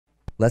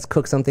Let's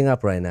cook something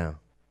up right now.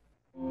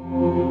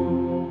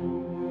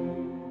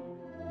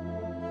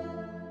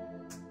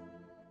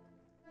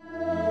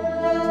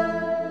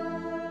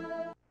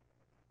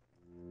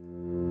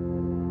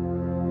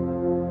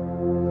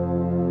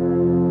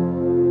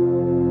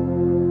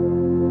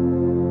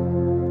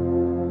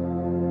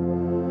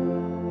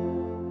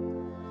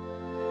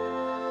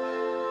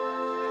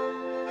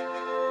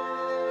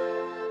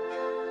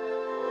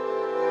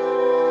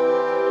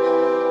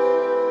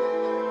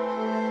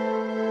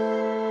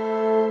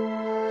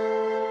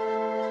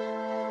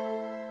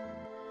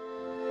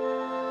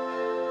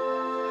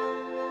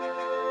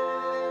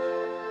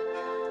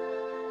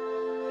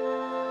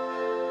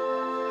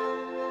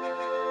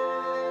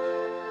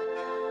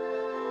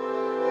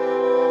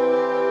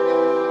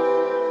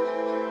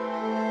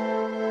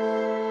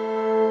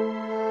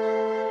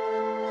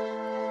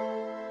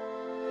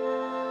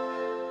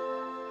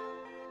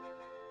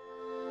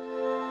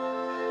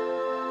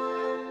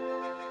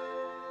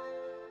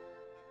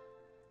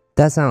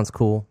 That sounds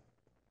cool,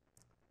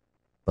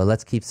 but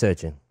let's keep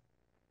searching.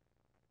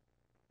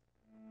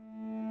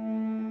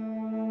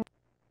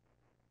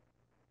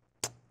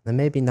 And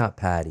maybe not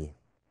Patty.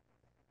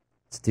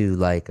 Let's do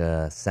like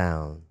a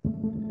sound.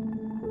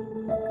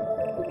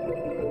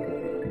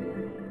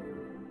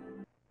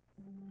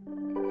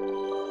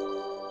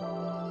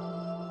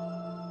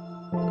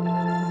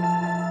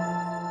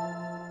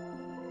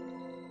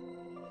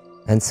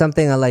 And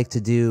something I like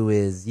to do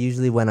is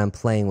usually when I'm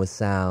playing with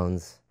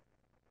sounds,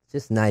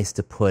 just nice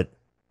to put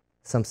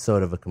some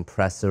sort of a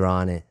compressor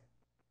on it.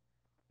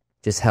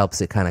 Just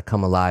helps it kind of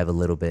come alive a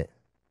little bit.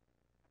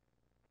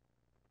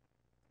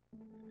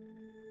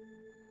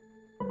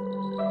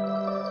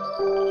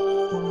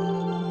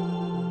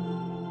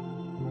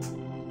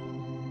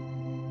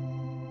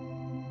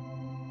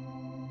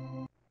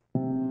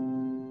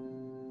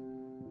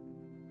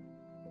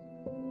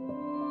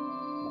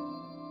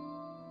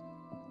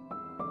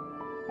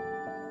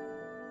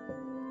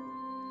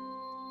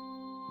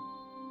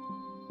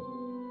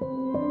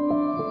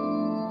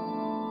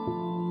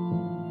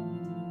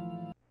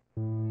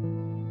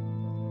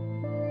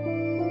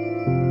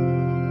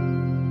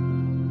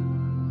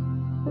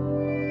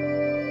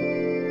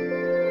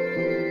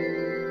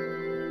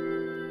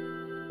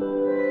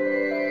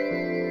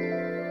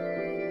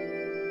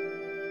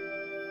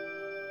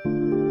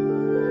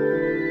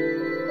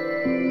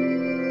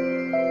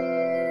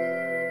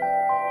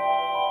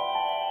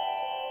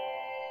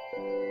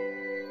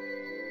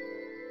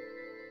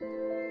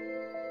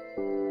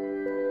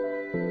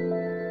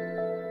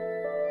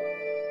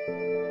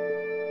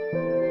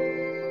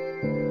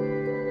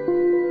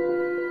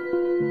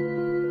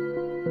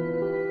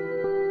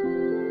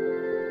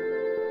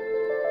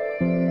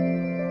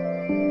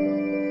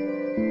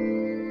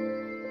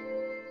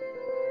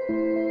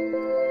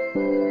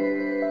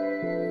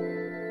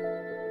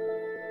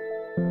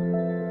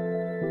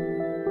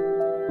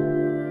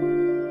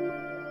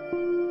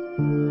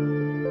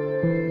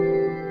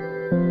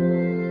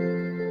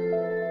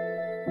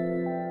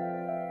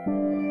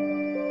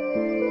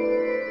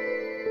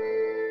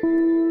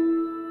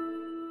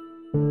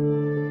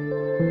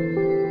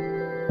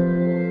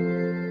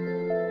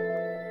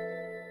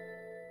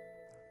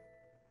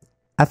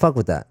 I fuck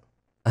with that.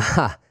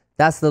 Aha,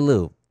 that's the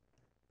loop.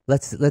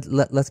 Let's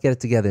get it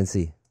together and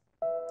see.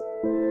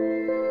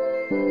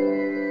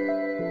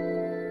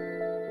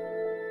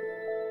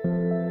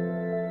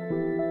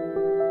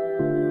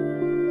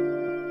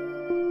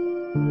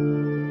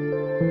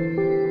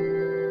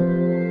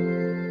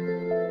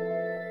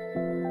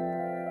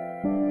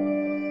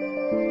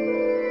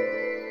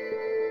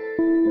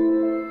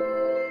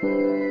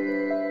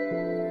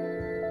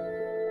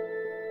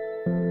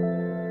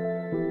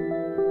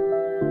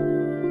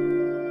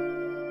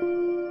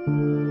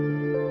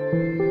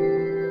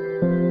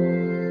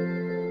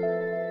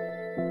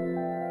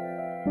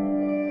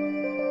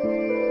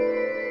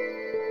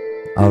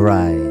 All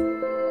right.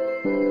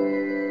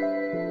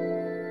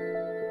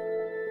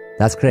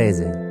 That's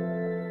crazy.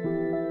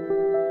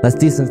 Let's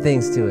do some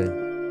things to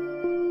it.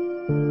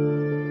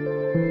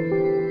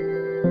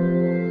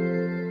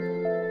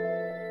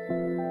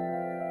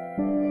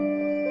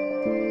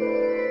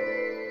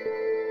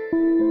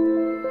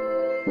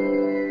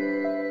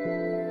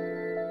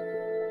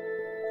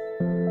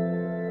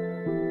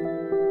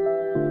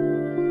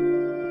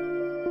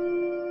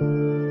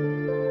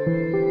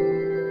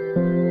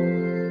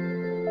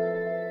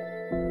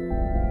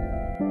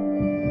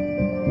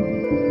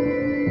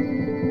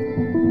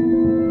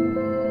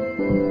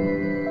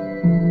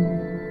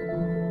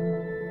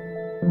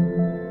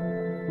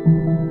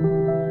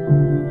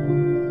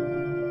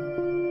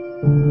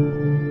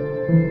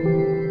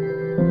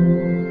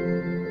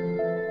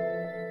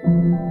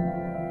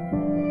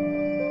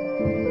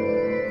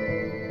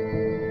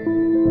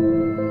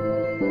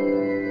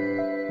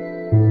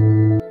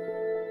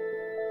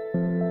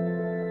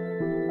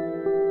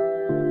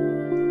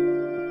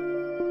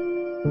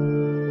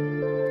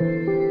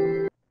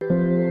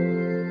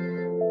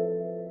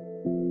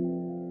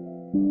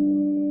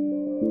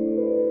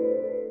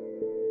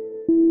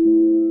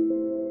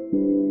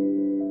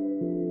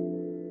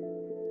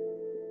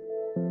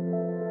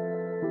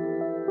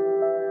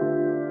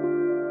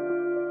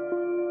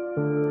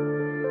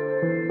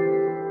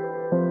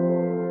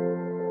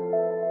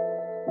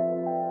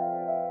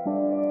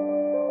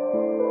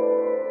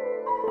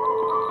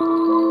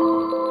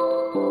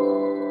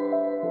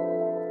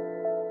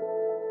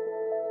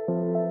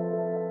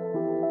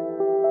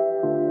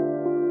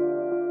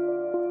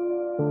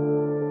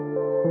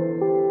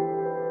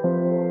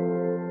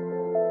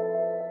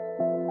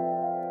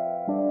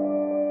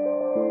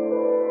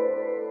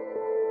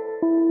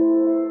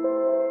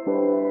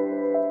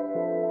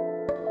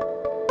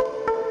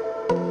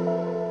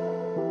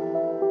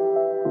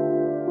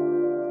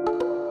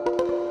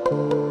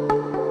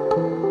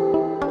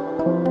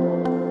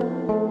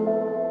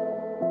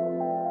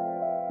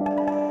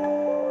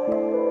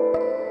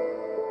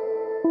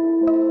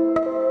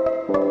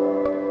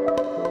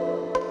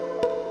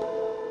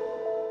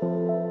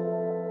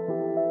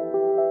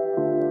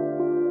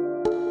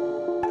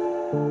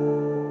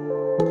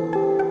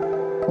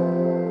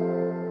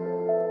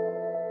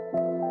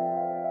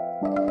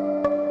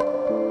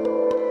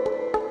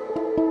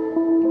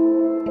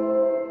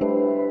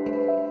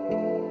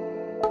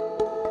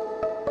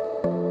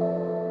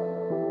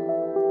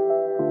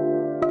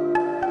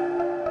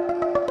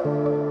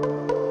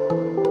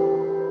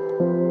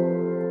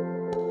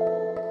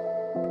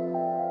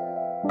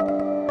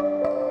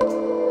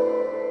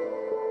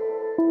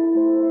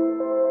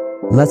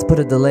 Let's put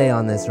a delay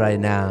on this right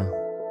now.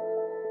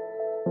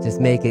 Just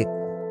make it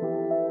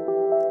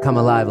come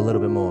alive a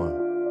little bit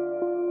more.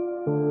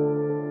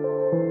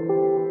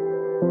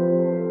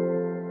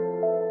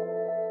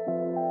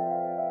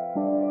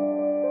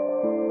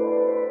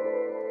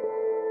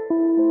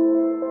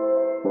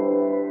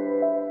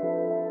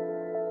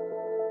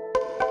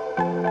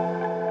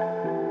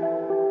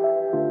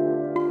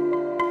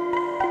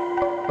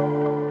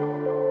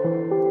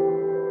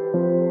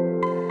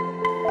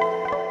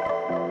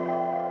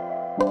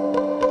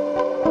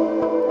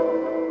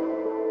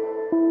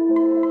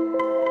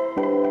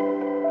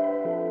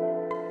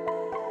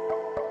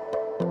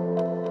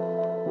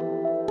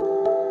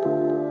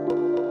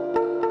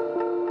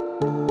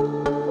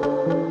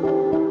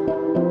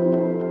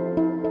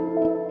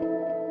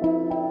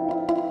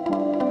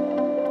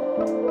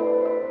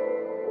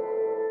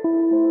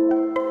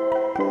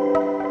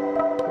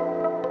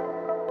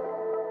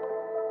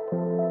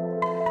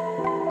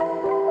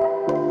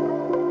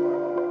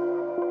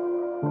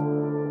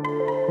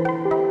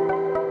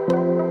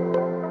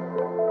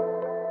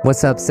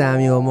 What's up,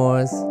 Samuel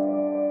Morris?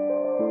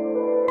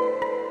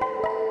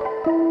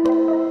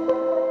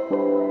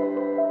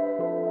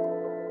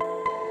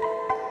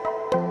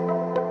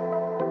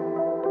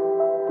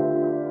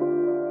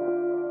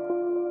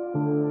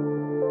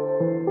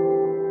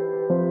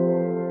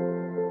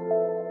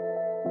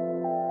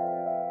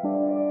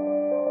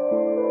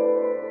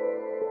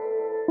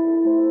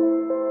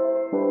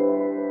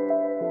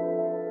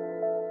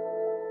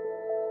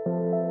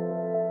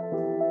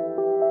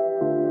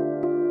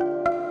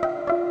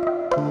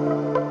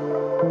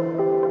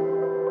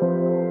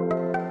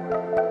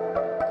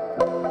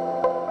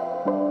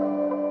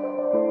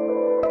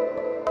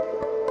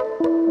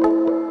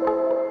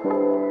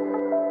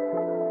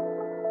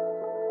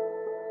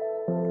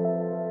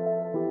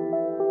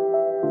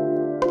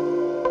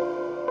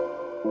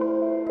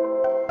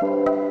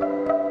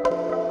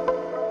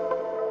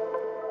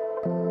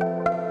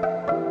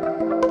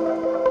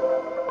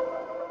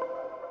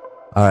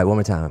 All right, one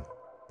more time.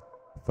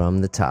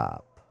 From the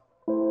top.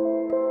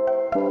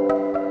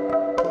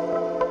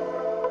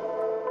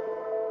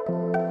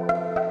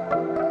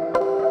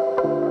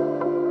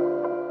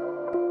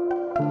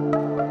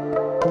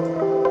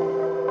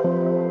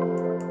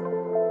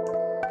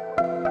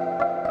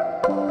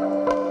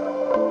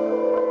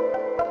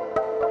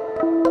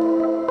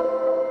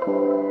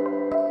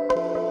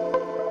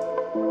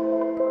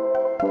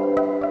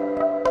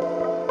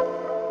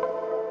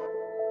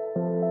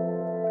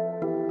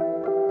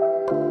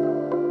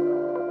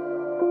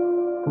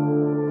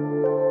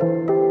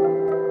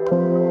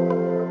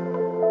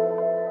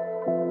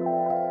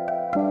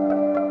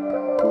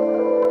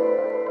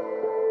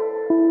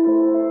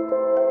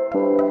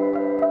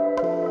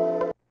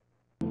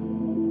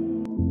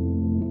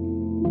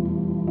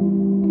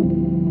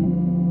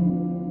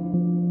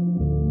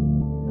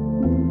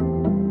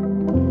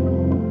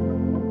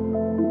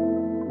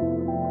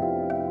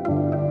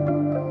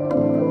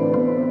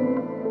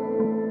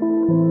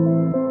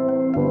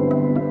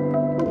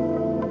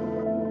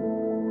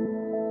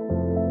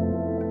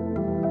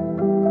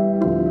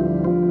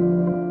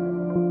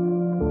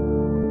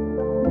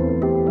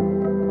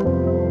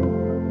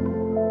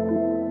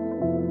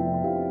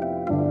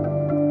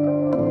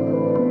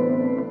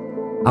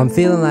 I'm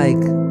feeling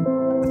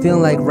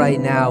like right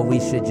now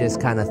we should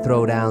just kind of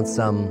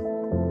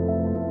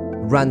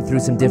run through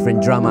some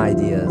different drum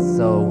ideas.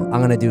 So I'm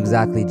gonna do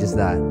exactly just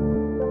that.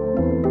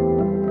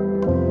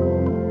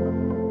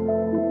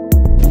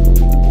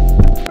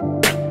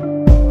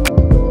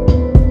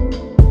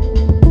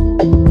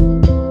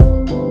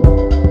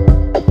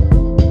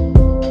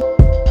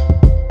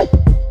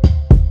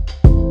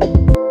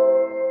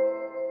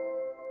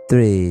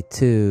 Three,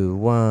 two,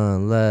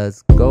 one,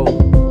 let's go.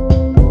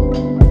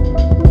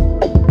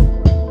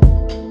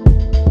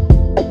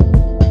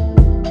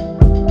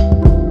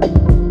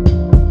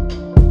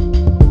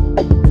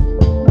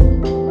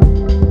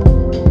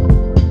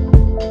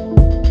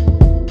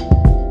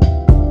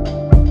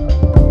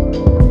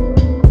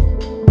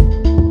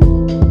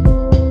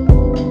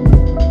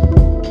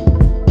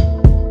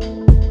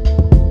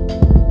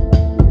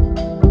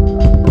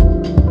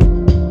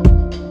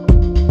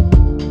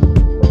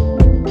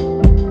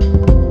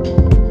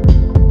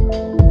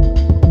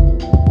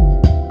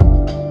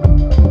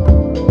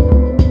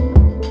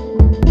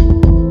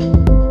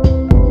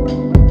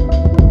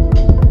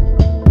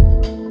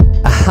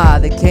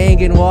 The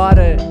Kangen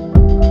water.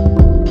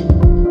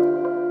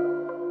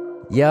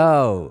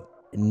 Yo,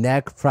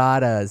 Neck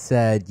Prada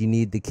said you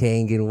need the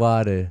Kangen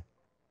water.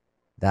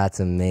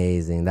 That's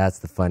amazing. That's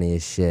the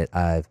funniest shit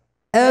I've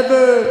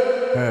ever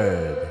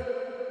heard.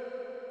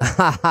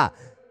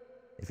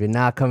 If you're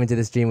not coming to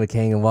the stream with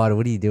Kangen water,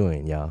 what are you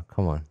doing, y'all?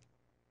 Come on.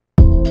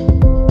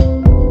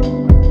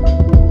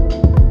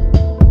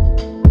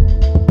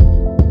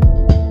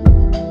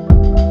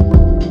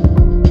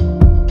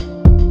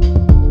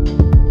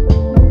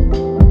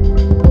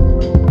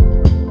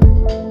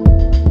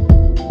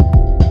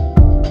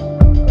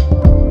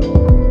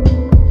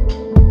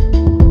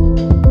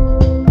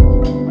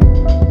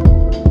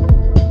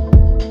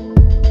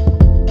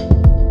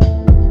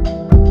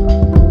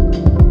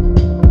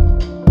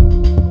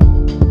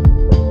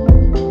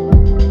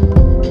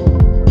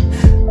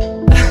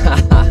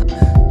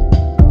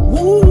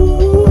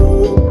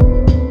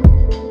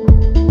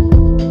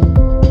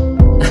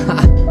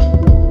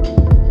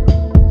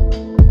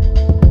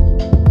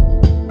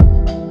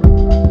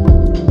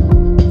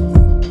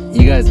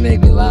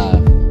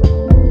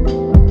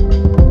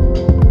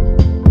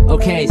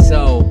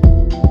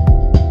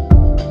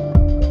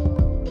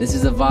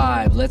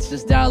 let's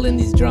just dial in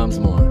these drums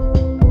more.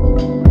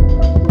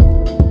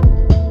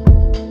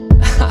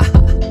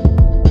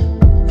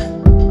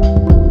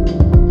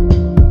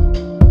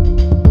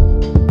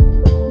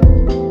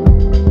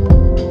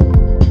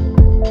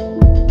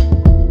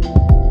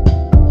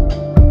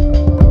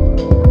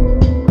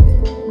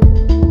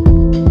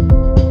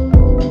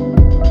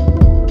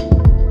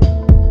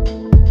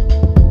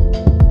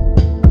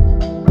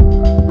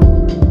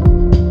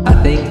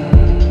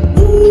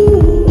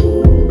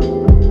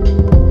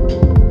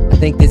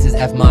 I think this is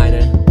F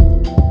minor.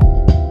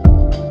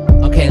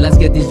 Okay, let's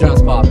get these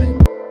drums popping.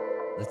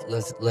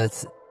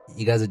 Let's.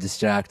 You guys are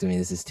distracting me.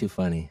 This is too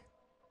funny.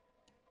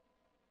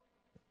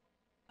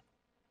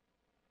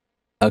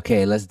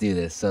 Okay, let's do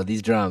this. So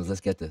these drums,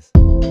 let's get this.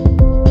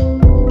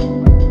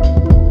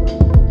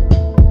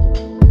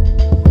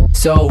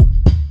 So,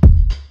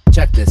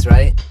 check this,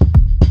 right?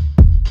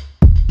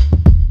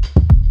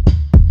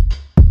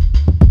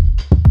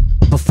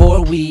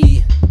 Before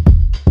we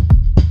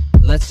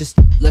let's just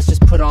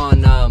put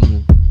on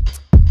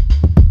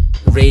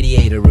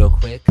Radiator real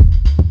quick.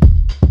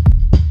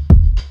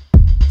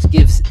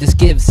 This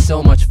gives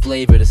so much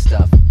flavor to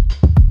stuff.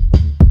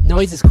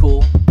 Noise is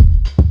cool.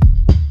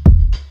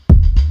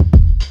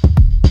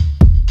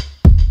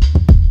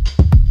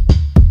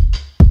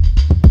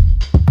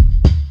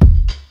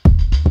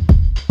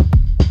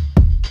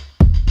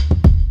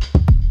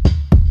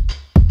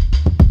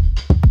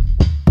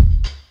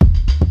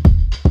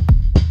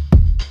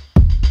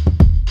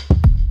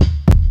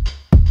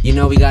 You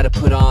know we gotta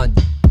put on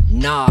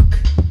Knock.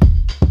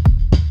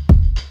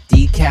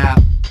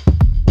 Decap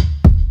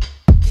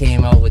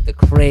came out with the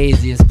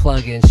craziest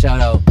plugin. Shout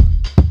out.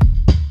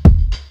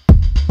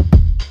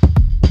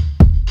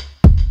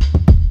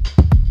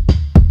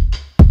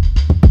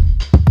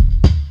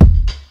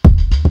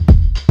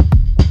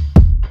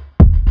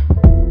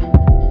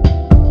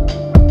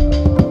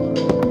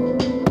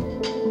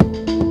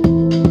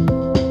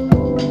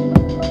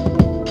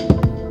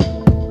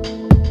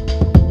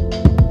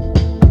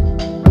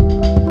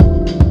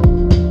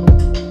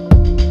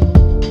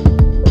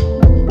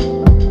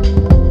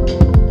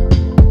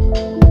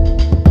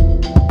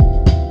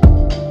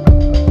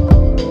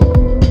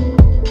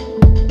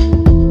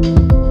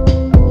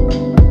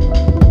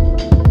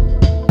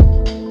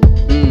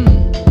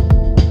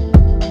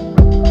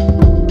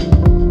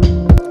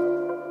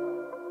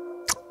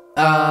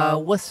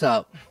 What's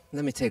up?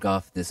 Let me take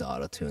off this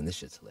auto tune. This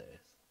shit's hilarious.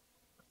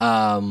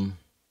 I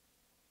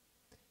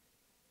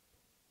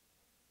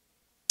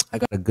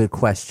got a good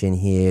question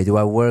here. Do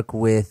I work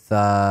with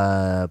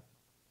nah,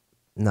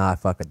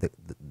 fuck it.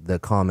 The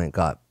comment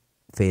got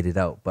faded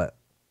out, but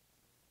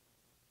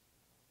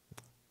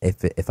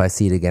if I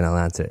see it again, I'll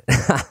answer it.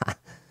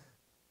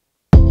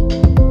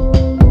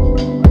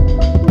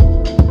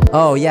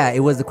 Oh yeah,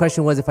 the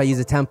question was if I use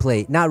a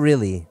template. Not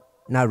really.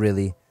 Not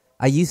really.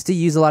 I used to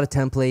use a lot of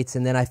templates,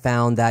 and then I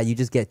found that you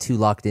just get too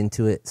locked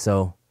into it.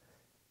 So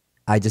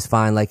I just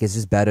find like it's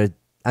just better.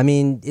 I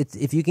mean,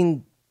 if you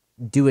can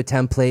do a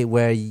template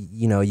where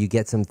you know you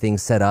get some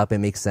things set up, it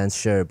makes sense,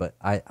 sure. But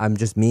I'm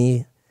just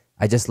me.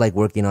 I just like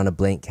working on a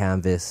blank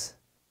canvas.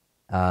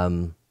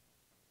 You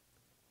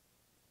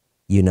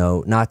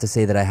know, not to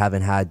say that I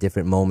haven't had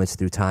different moments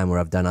through time where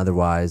I've done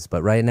otherwise,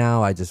 but right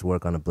now I just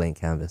work on a blank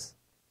canvas.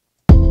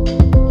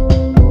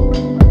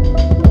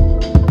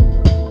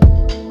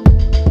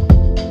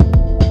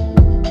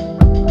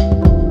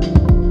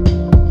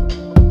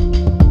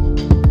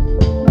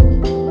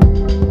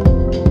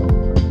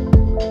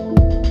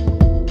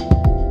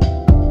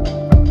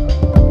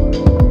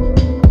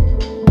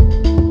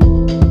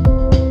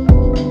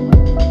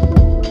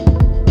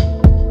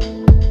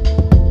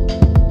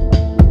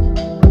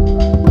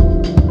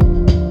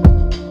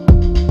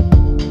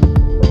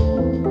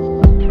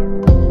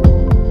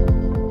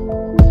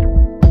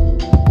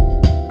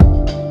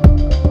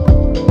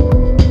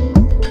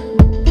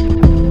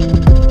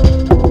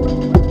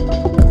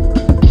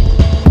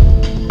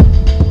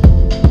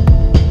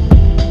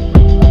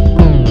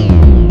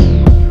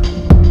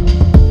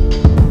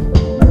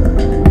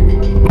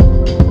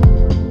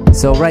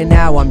 So right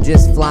now I'm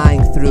just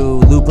flying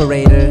through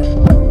Looperator,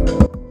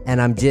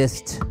 and I'm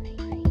just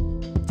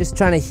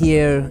trying to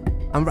hear.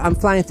 I'm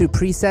flying through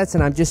presets,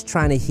 and I'm just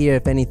trying to hear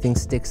if anything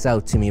sticks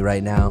out to me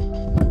right now.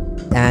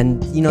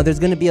 And you know, there's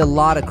going to be a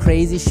lot of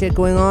crazy shit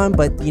going on,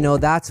 but you know,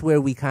 that's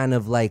where we kind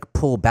of like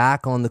pull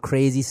back on the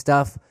crazy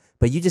stuff.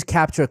 But you just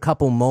capture a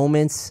couple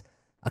moments,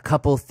 a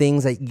couple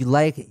things that you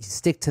like,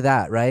 stick to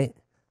that, right?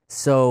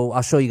 So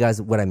I'll show you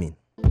guys what I mean.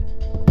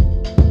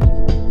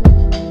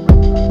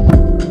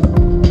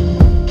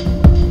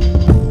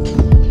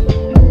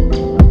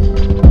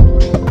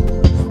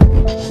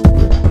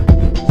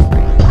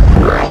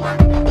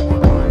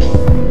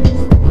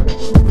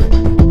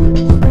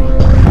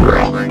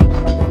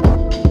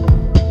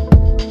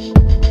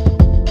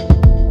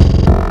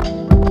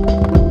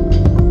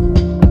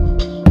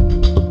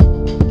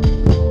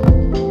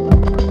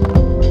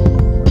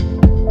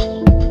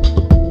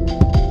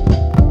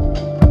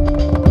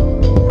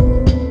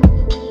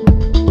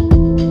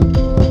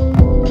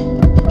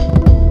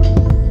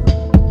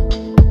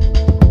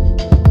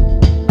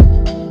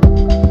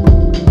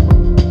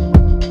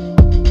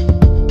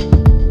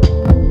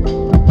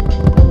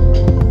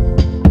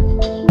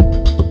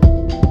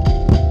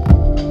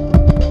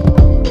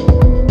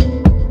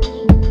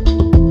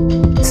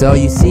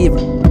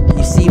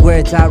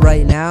 it's at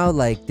right now,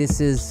 like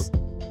this is,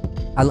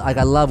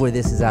 I love where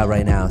this is at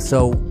right now.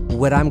 So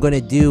what I'm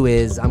gonna do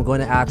is I'm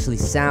gonna actually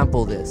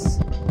sample this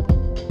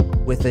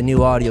with a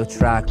new audio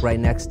track right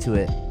next to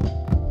it.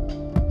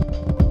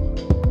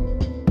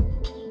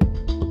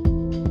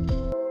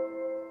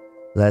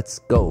 Let's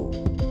go.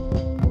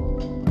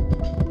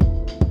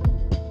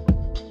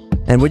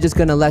 And we're just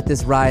gonna let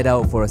this ride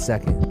out for a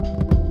second.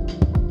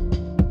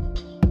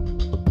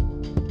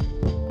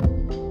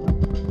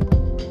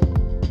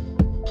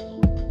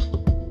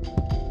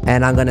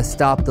 And I'm gonna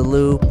stop the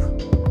loop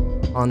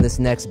on this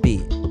next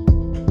beat.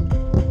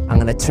 I'm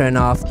gonna turn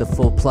off the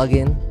full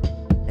plugin,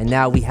 and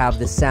now we have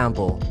the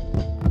sample.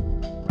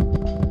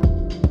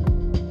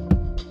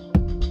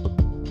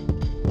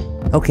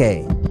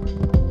 Okay,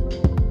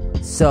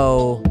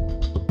 so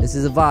this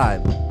is a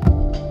vibe.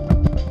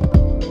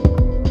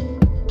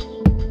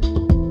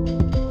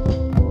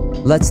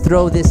 Let's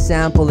throw this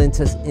sample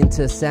into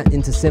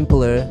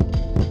simpler,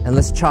 and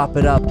let's chop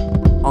it up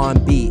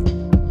on beat.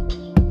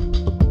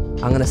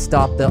 I'm gonna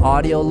stop the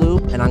audio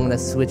loop and I'm gonna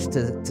switch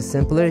to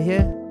simpler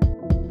here.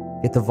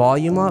 Get the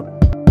volume up.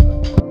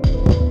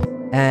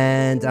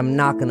 And I'm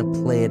not gonna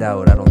play it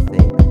out, I don't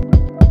think.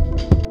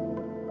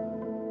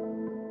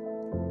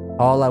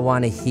 All I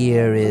wanna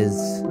hear is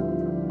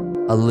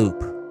a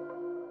loop.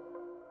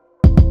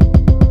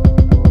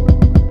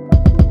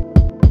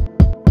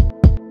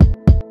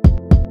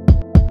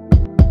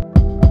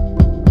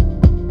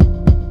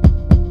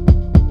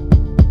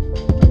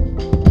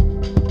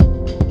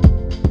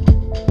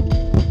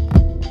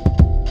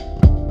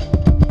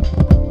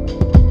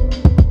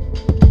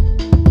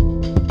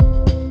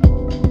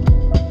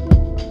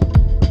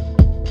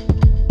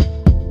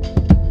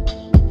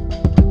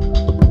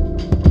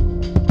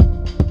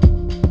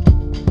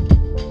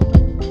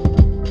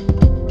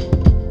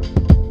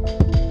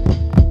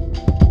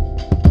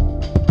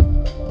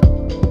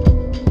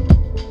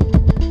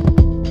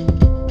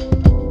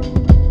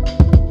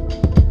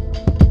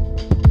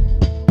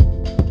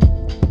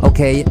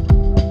 Okay,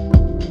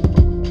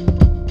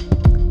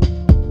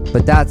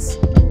 but that's,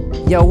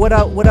 yo, what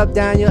up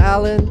Daniel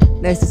Allen,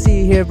 nice to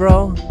see you here,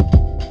 bro.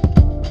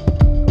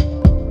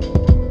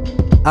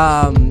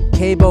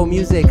 Cabo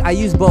Music, I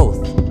use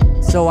both,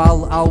 so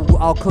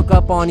I'll cook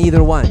up on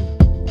either one.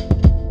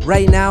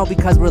 Right now,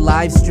 because we're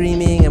live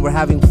streaming and we're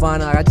having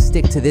fun, I just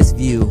stick to this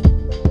view.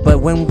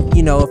 But when,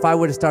 you know, if I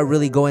were to start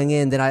really going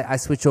in, then I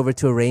switch over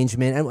to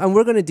arrangement, and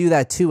we're gonna do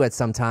that too at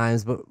some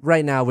times. But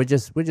right now, we're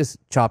just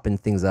chopping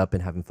things up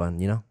and having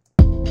fun, you know.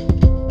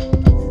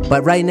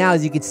 But right now,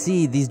 as you can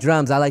see, these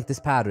drums, I like this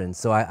pattern,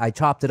 so I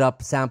chopped it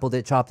up, sampled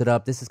it, chopped it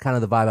up. This is kind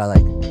of the vibe I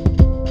like.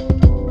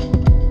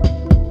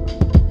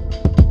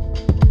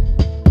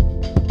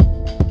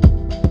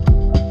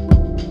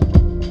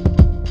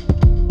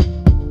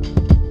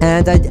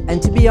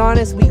 And to be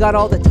honest, we got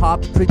all the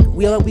top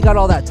we got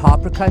all that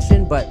top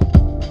percussion, but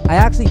I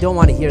actually don't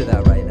want to hear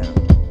that right now.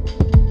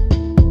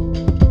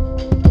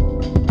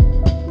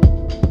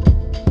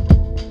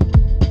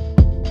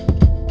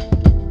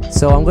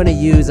 So I'm going to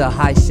use a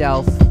high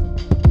shelf,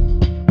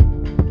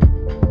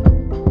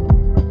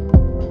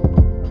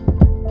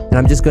 and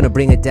I'm just going to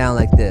bring it down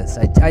like this.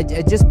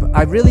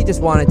 I really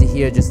just wanted to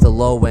hear just the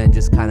low end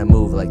just kind of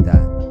move like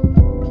that.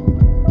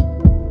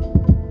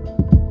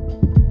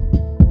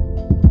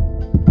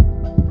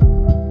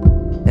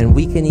 And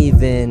we can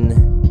even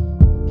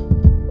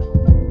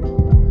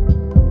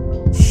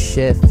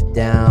shift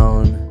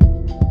down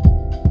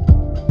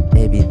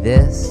maybe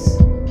this.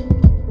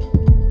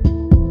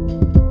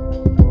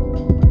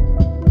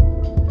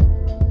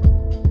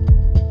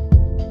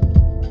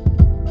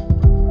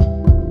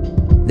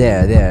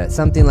 There,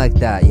 something like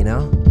that, you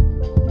know?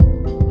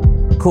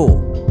 Cool.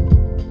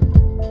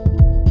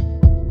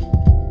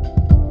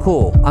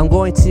 Cool. I'm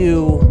going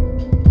to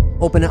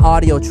open an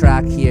audio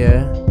track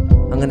here.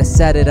 I'm going to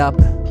set it up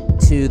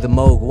to the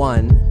Moog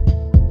 1,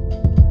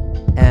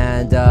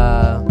 and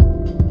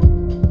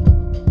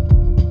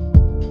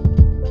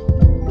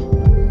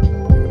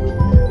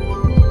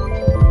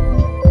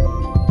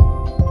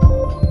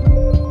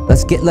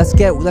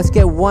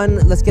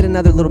let's get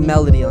another little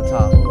melody on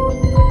top.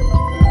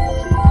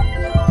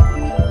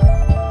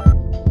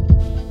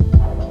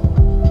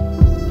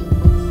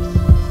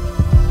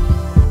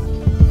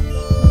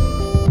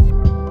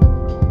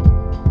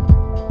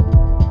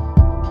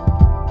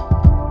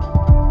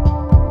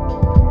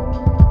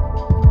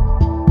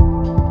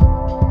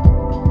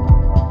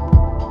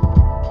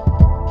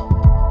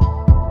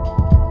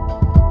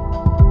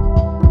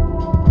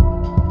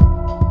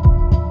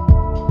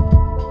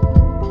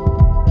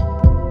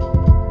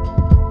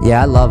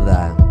 Yeah, I love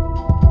that.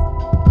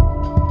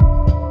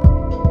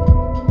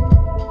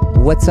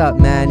 What's up,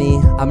 Manny?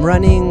 I'm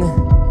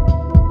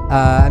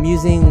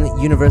using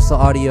Universal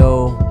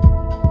Audio.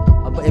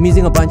 I'm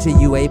using a bunch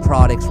of UA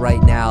products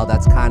right now.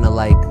 That's kind of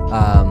like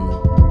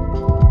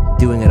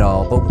doing it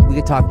all. But we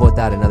could talk about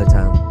that another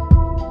time.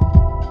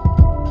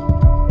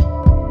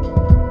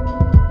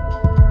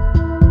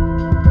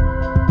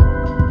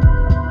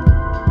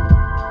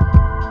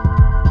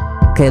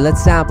 Okay,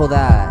 let's sample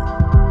that.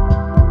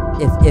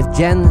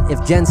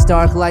 if Jen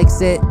Stark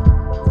likes it,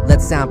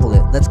 let's sample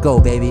it. Let's go,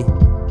 baby.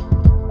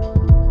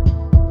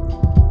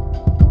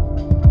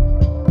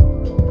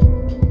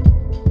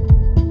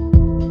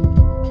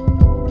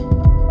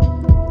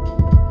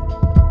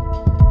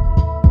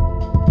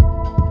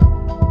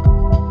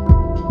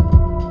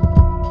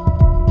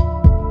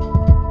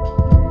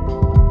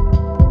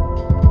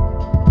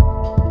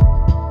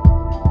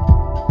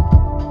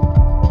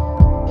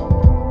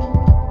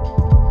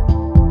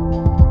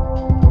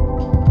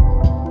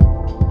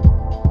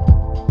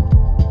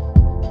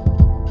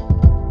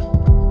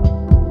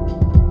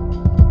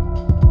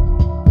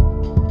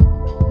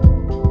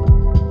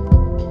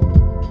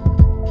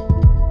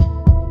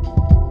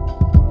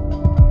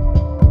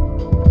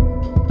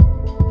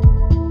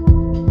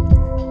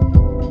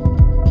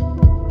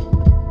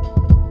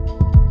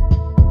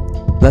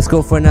 Let's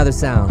go for another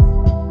sound.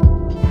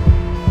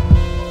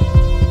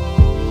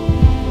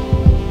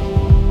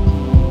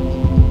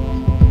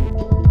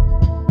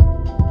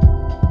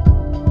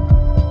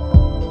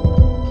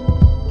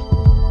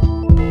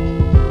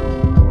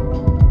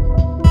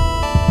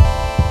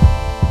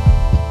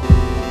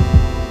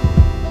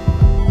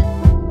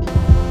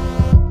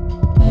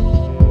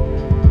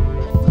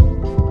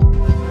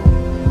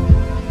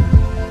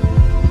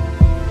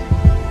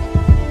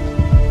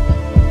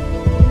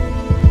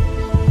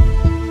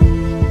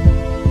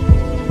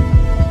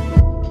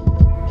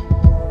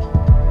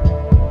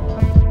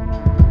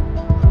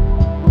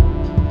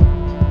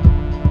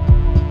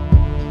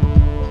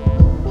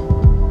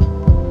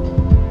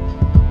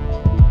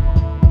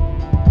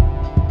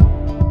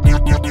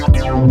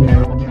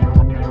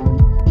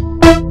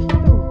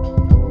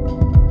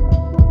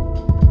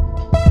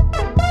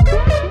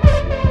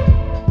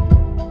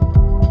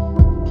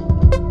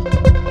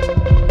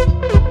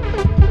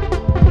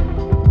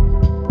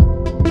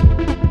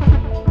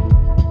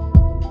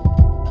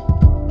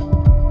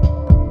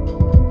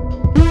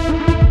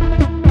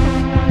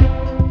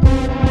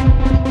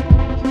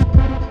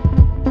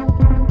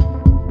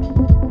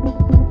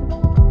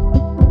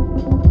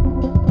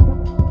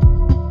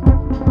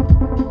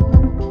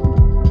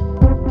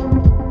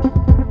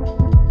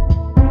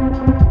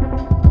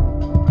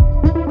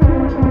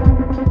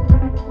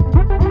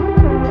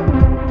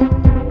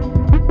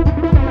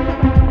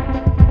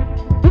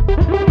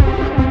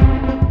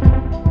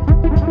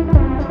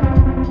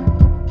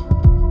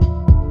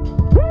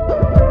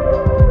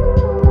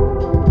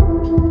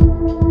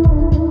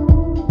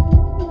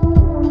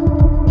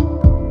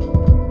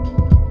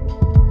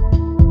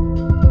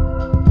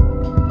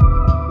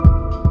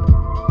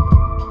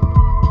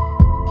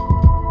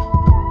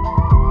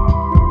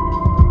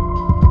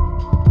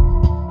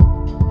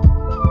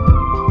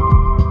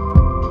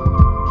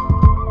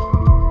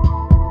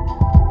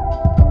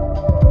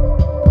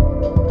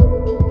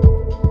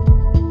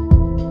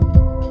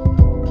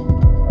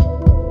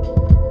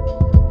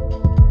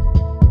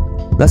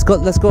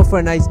 Let's go for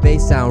a nice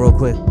bass sound real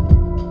quick.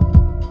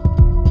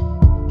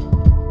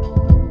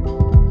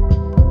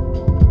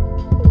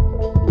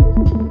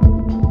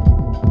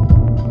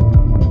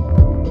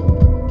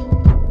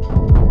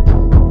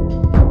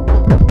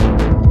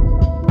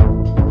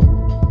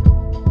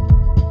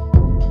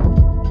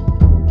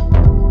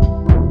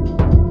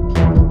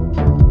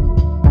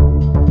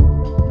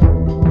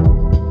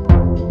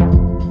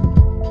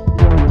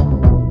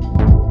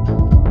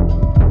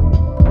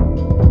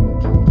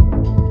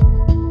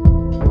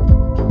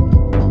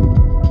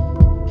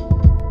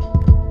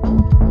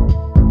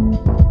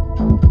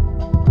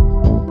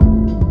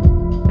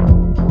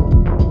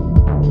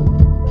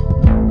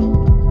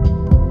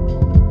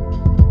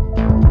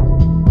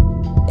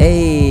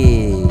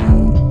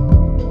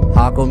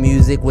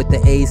 Music with the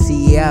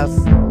ACF.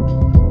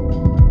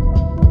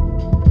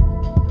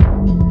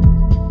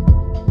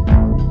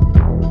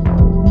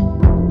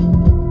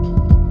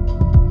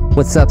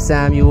 What's up,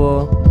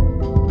 Samuel?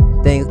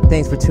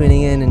 Thanks for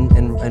tuning in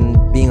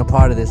and being a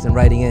part of this and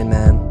writing in,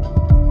 man.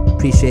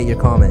 Appreciate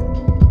your comment.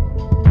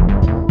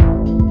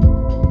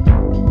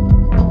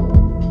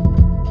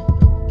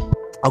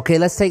 Okay,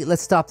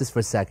 let's stop this for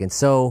a second.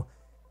 So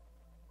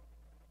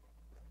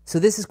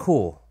this is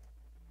cool.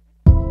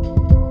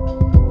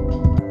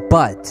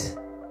 But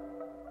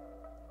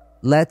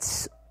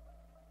let's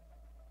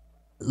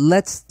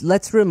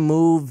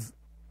remove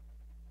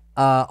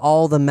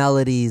all the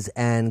melodies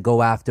and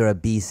go after a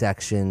B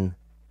section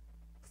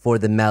for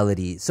the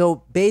melody.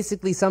 So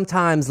basically,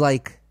 sometimes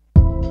like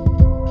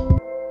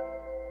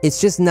it's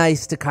just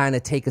nice to kind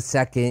of take a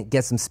second,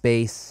 get some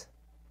space.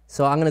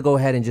 So I'm gonna go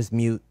ahead and just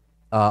mute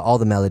all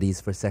the melodies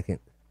for a second.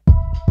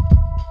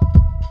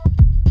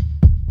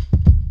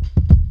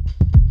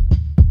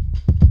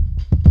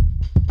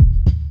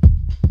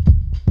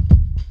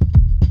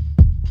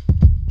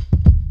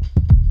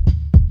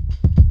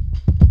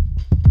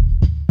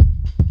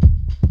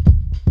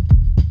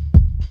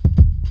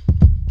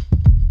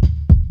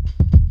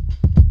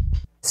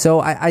 So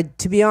I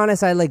to be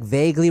honest, I like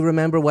vaguely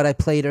remember what I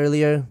played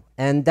earlier,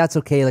 and that's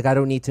okay. Like I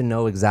don't need to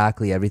know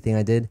exactly everything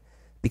I did,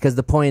 because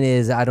the point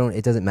is,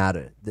 it doesn't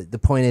matter. The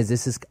point is,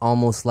 this is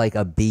almost like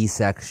a B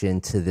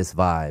section to this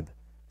vibe.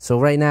 So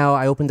right now,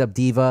 I opened up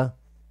Diva.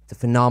 It's a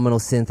phenomenal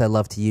synth I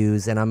love to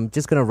use, and I'm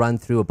just gonna run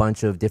through a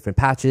bunch of different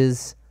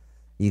patches.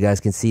 You guys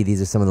can see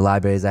these are some of the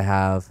libraries I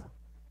have,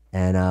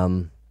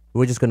 and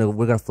we're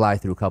gonna fly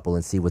through a couple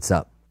and see what's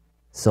up.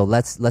 So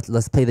let's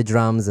play the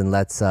drums, and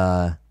let's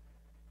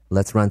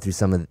run through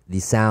some of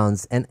these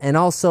sounds. And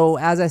also,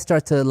 as I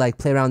start to like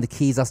play around the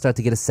keys, I'll start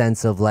to get a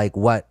sense of like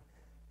what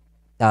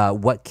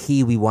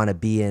key we want to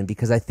be in,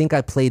 because I think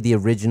I played the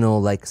original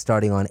like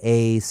starting on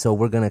A, so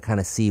we're gonna kind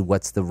of see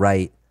what's the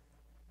right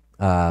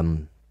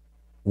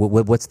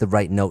what's the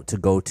right note to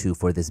go to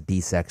for this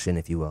B section,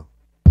 if you will.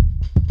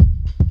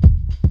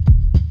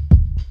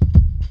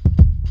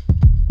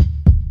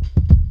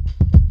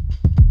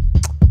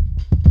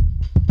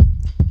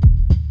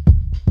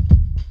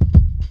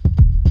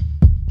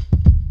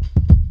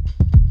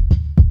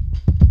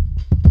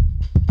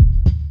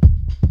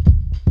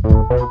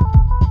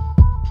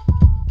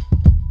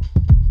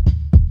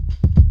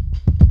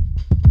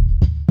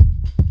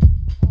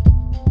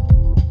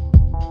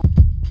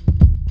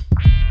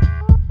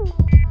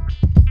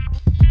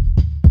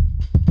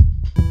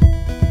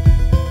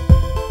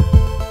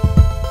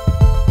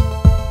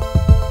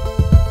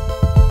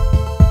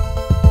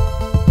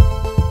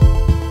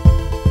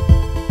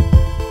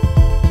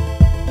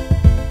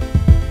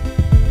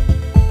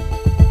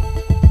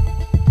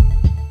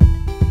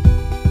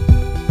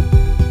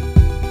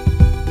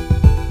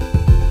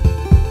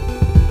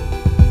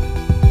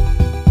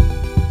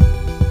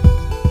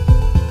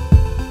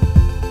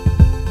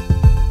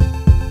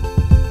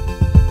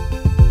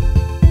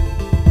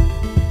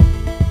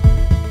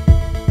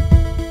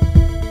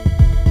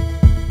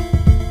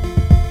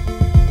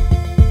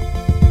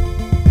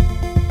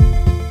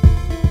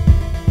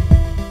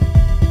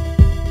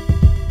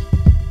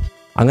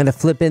 I'm going to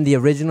flip in the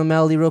original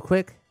melody real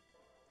quick.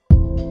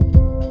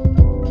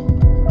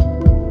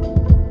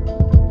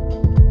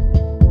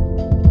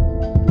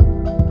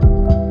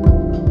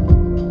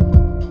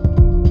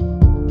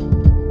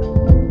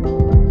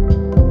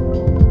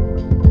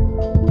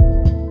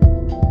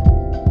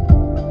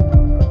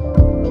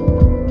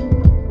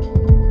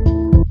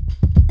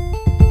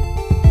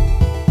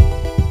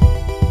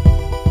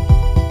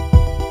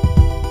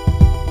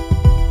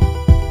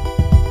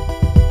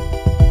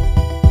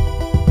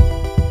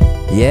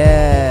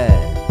 Yeah.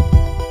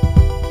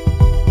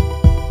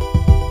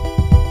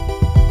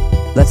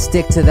 Let's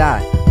stick to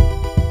that.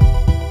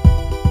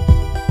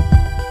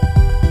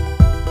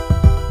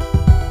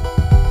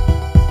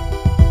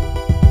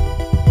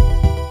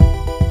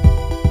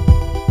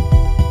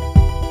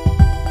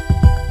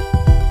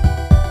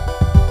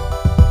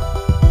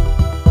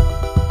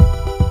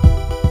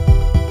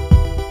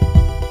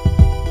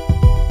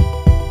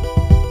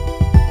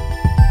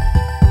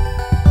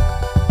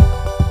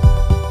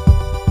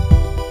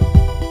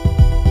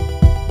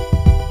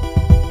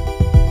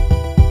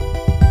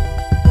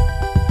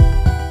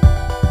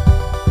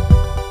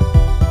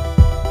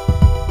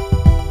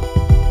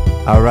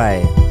 All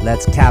right,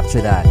 let's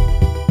capture that.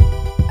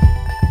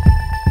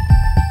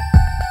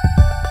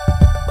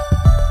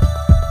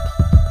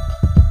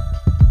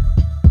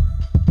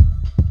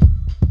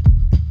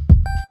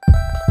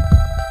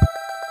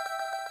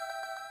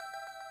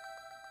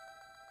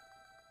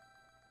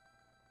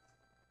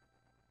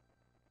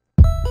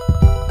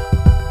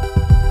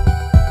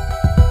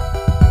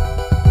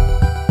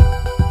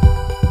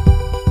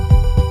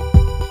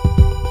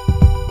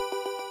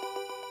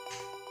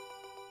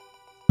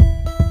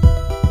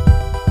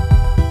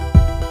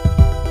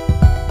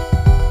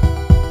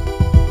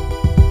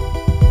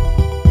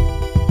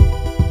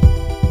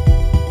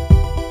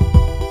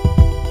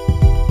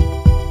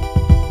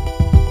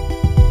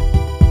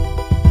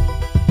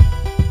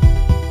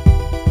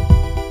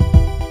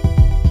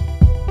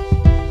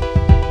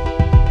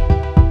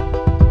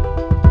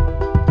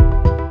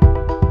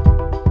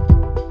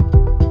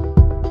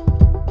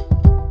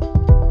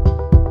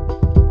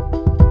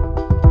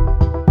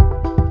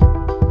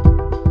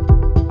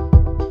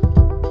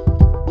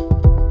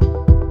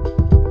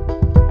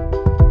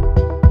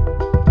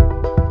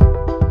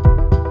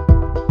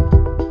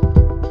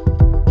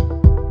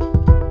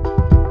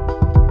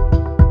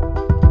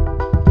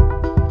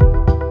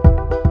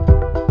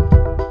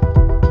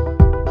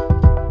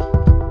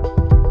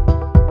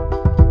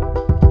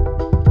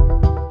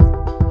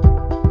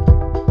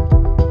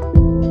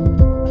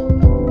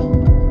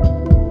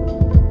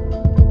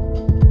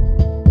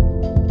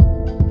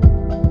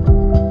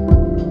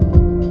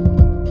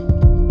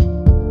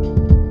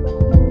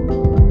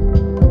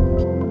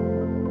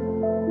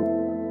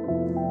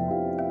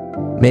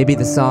 Maybe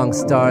the song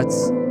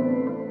starts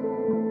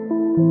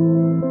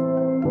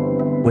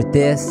with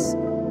this.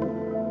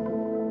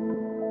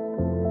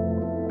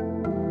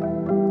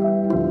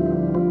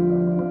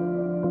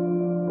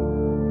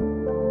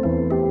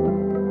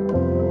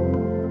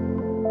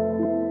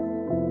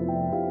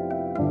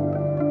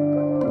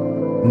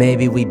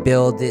 Maybe we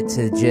build it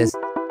to just...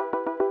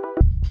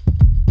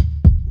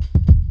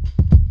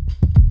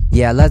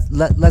 Yeah,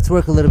 let's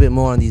work a little bit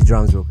more on these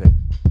drums real quick.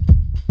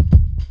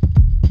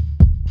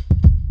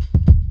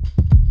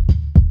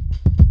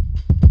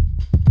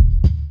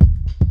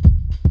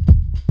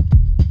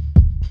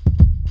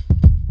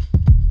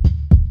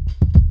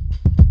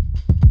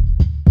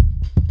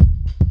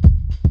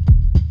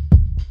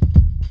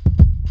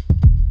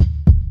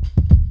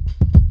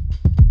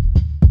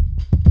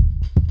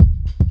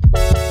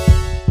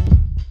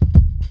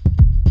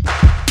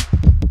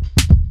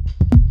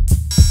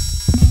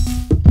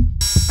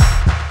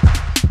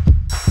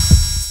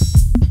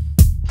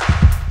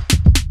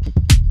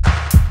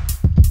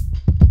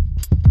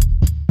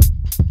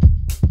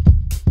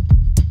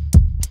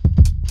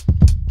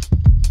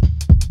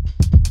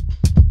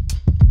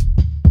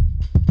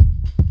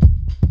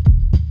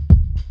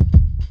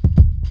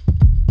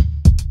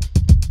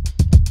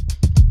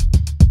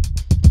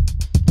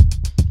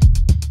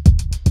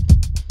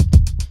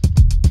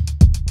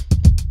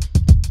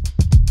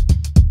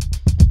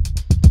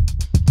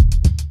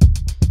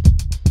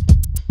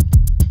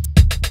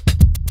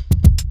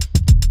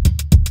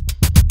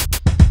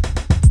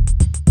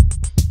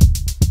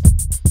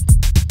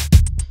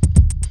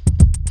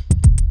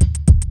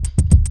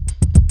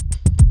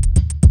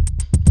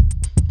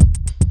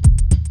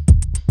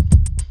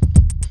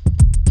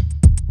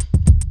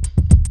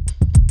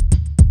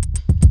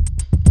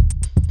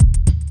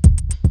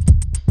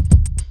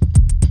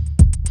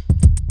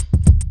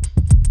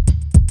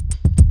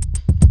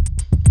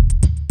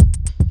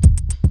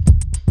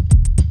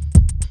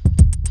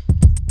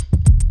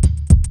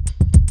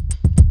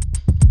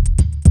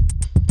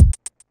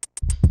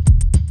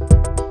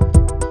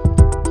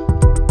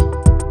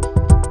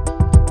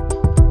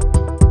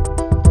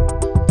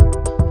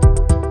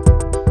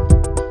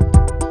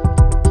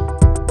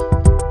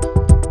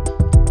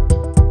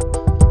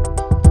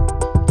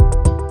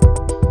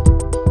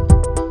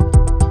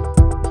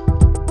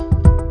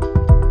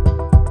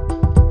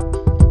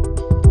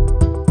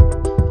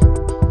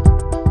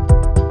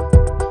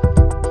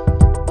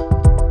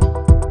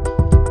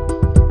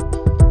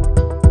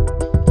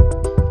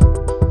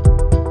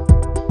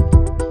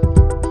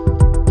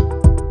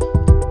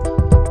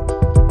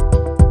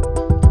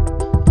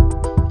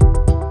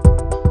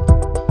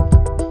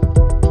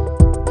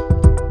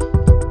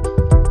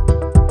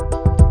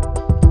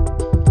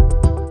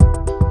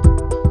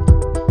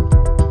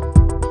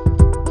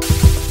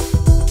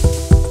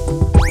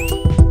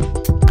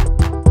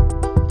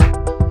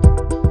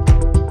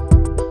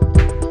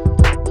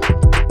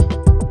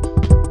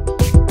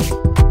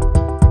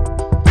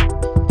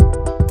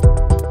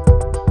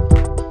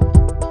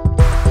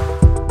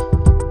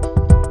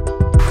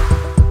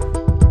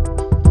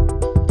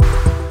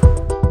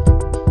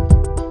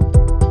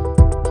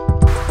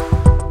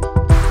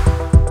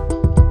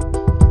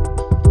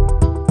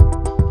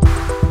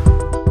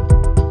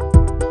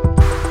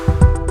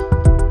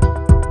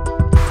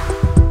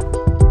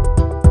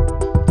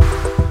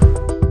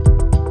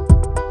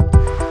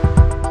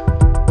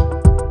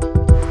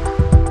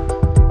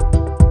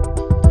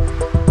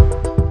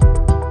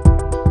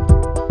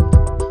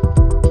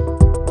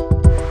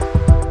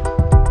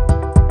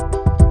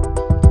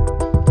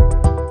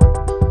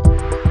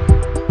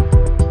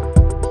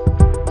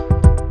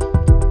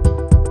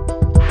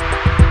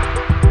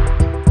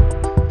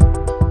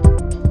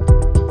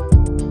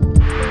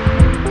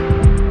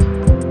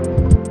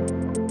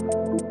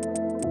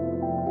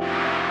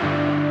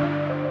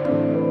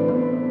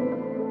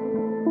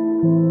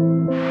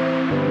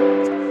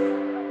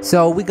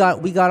 So we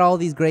got all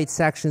these great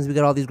sections, we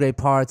got all these great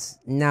parts.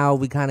 Now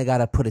we kind of got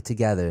to put it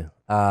together.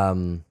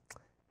 But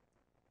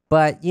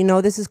you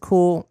know, this is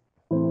cool.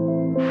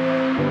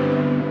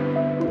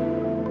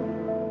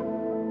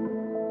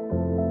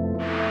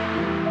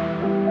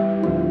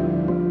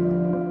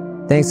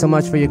 Thanks so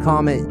much for your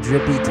comment,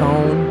 Drippy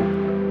Tone.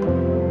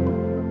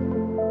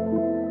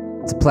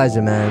 It's a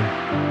pleasure, man.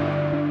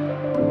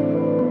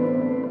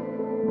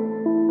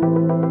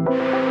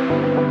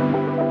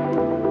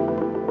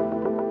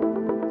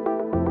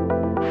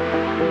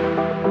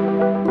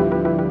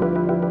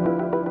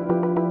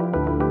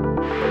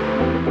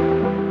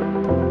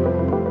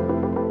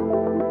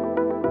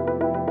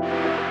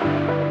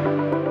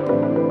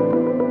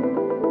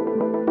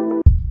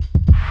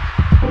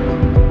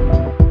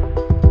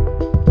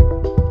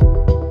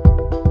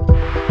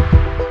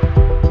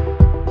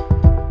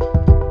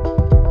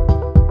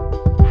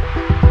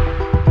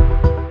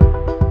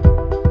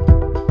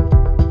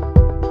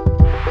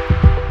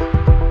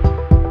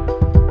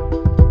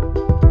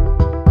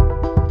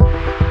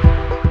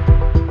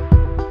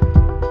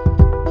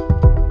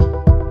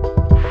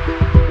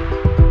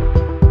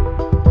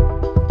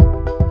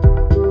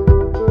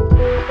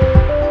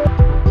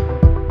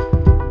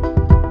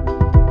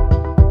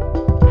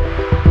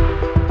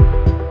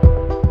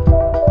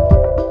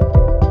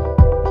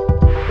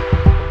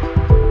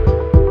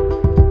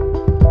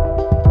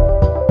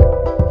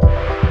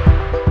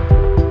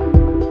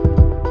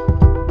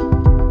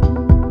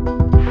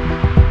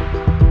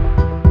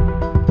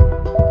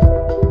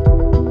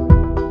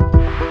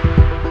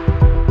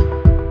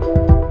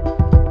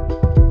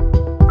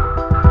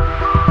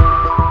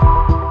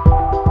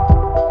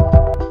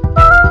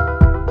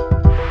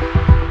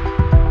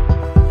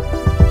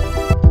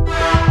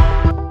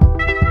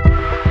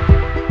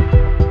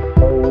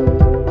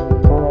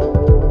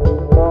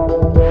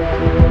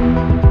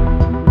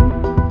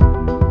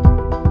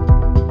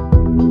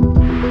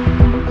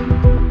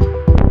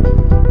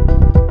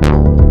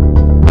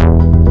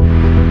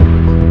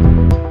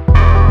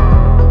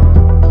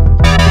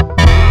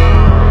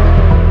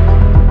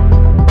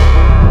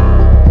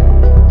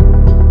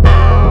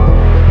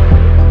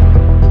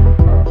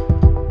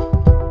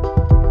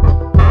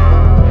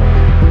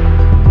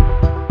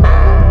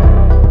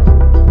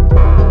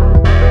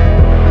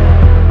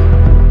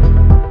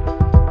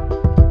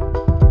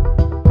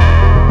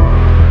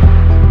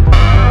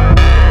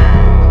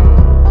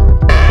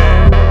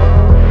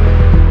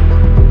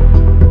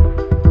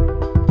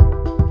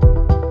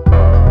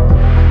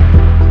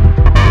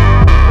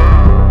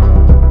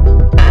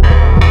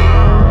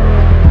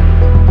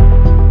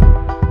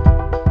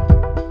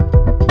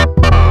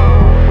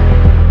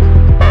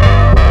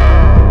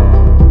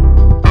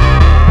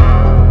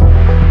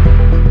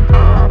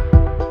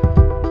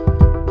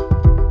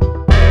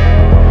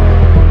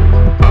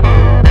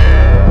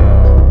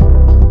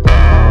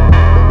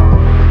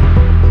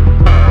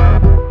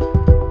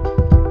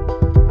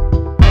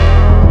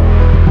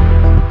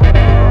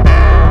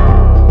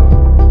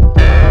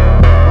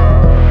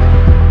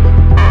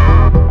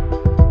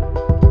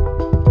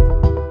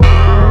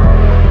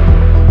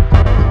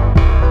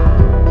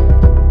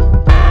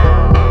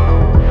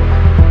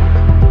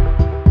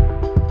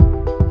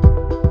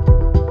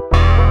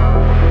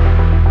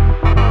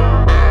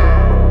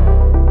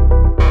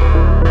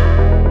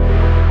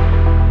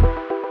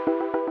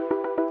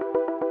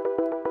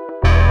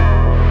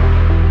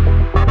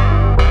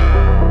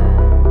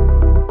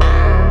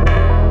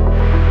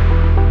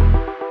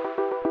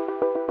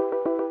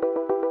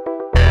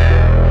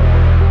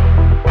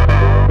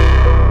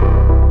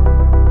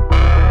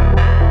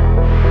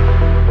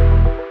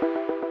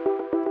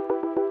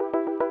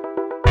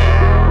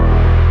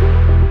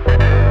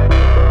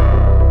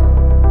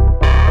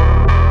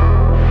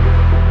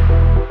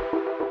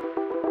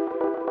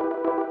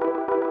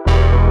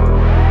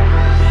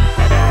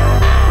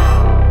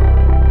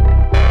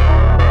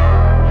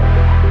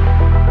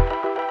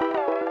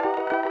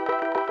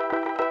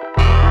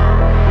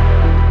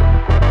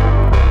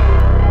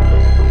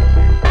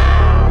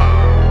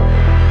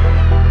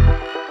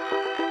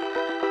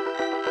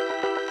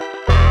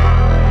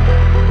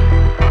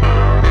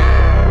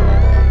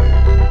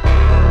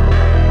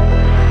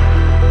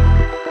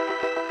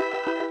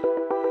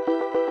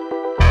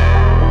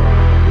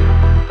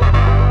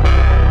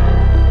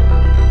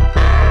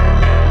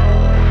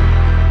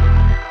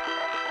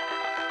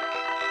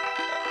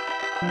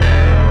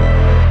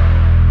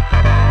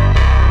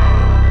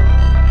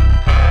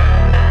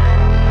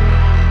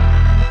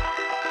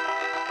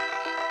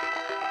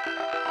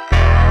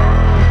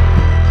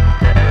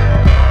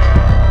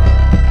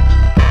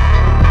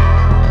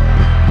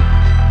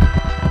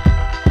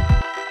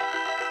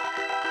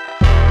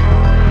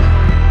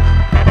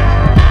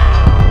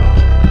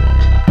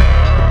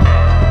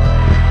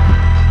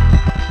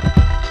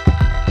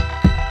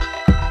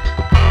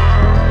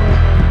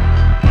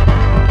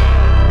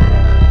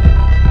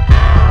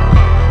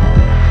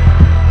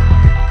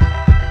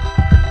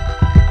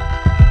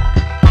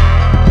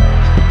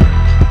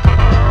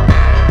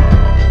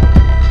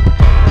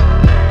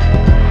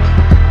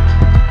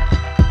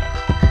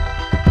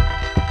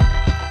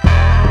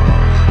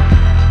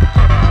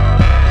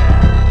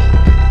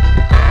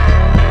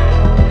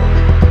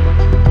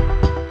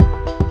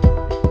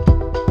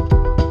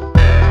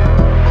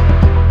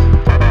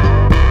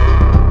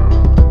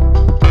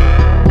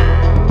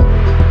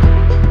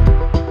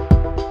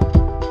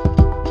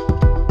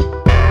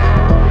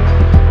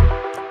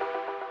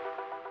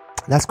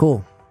 That's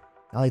cool.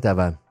 I like that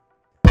vibe.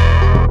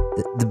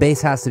 The bass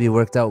has to be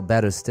worked out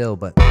better still,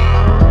 but...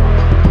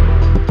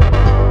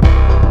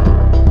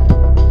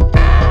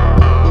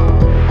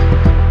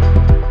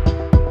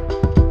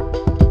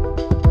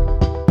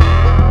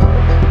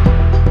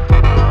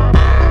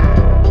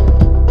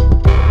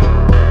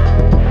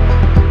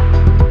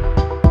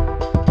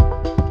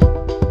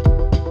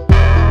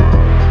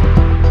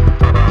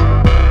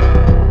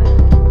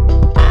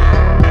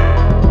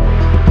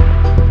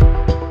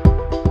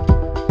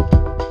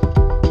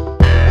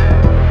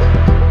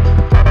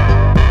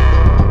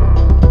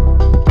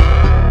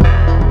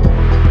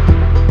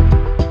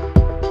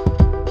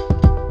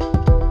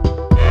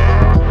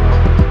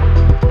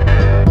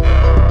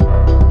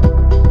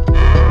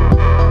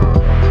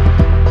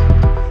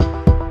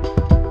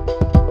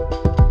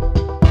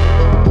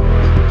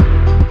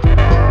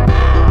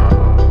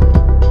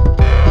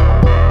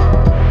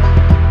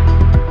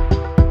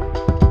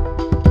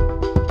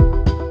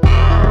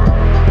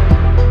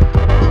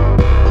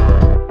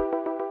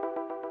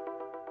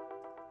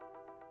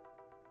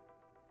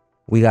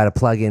 We got a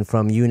plugin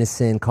from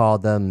Unison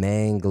called the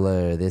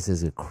Mangler. This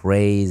is a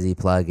crazy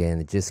plugin.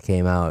 It just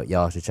came out.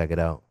 Y'all should check it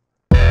out.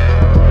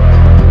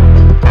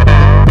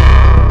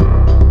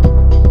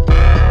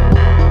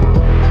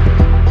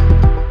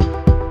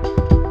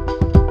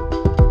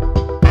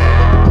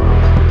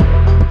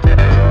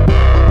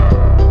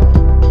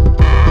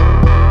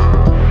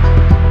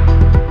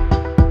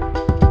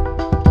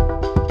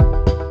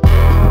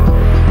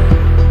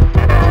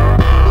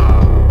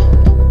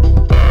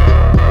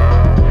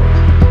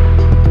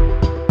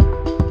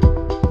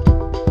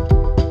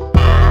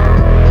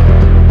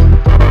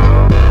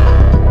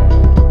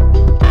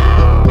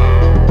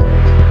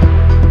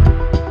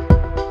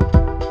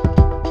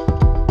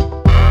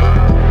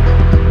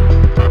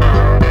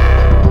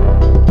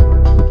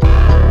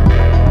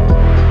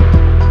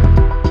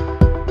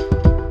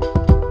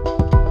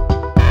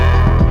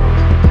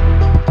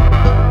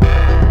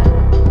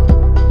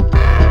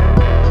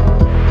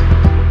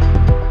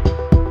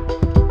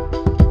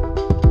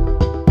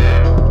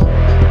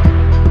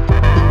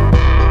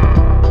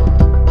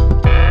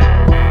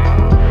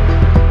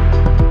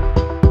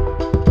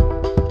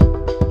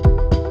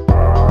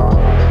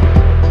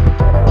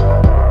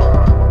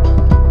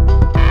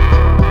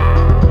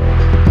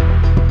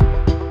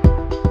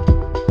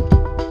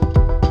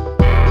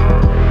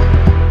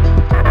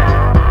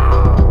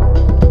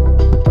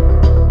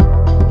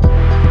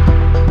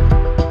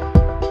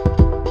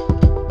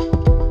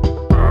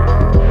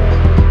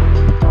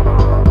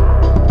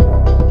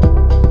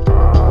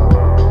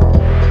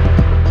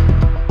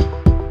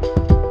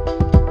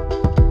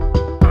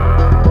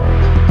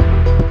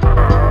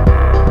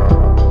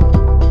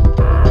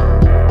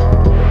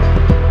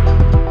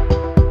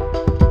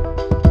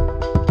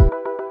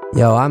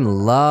 Yo, I'm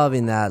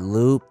loving that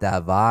loop,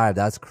 that vibe.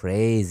 That's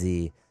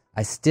crazy.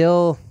 I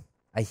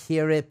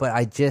hear it, but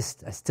I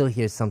still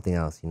hear something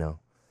else, you know.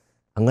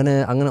 I'm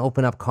gonna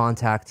open up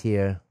Contact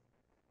here,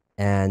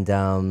 and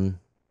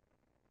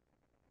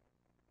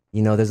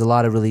you know, there's a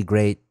lot of really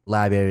great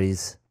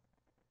libraries.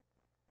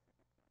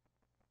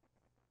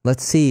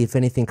 Let's see if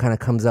anything kind of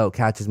comes out,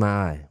 catches my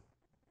eye.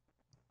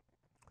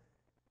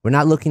 We're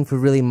not looking for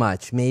really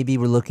much. Maybe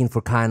we're looking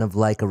for kind of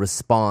like a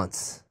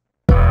response.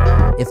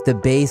 If the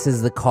bass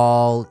is the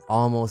call,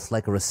 almost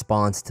like a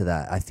response to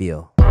that, I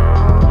feel.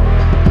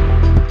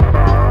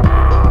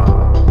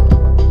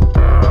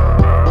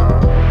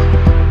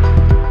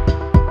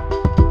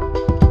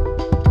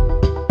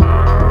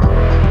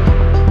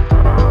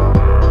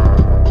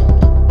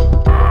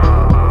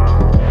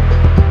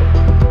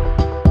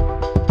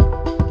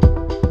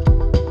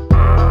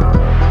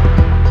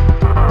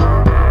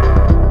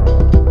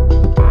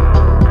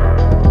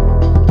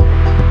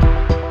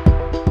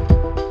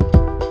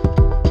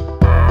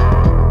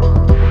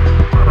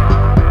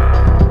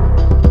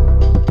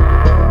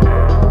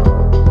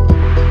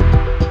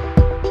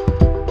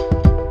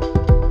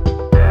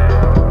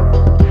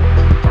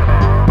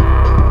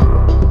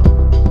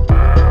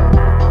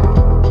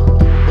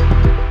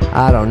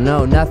 I don't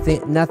know.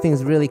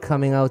 Nothing's really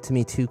coming out to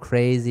me too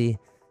crazy.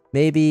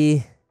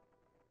 Maybe,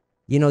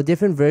 you know,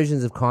 different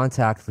versions of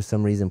Contact for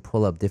some reason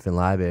pull up different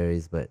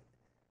libraries, but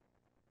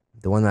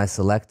the one that I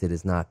selected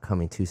is not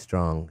coming too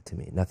strong to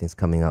me. Nothing's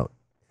coming out.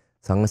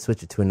 So I'm going to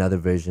switch it to another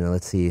version and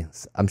let's see.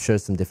 I'm sure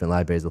some different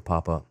libraries will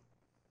pop up.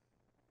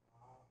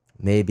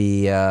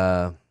 Maybe,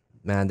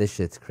 man, this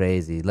shit's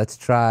crazy. Let's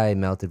try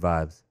Melted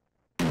Vibes.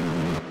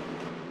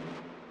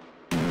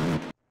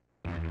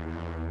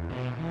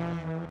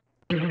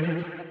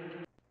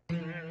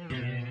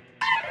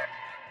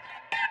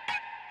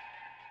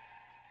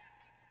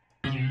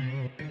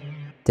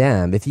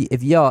 Damn,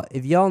 if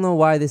y'all know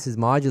why this is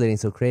modulating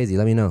so crazy,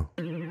 let me know.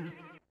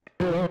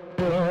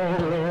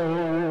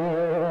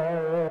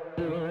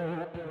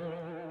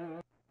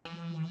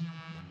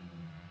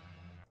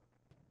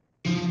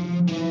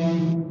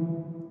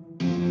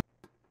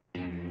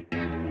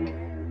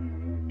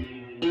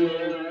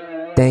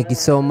 Thank you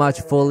so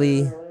much,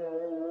 Fully.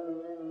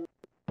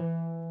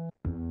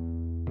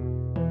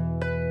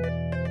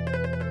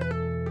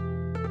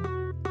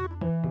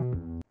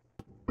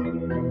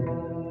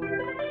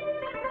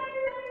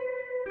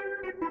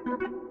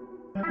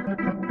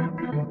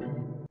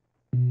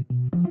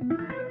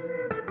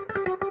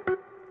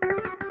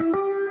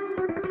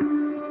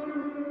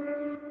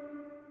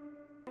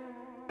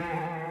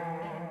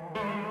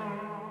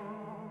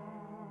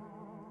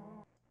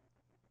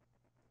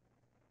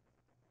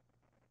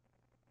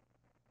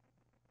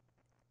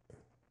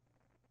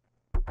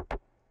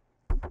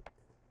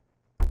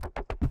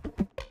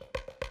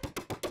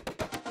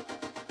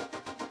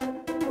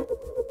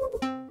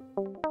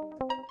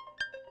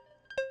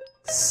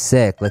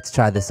 Sick, let's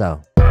try this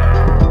out.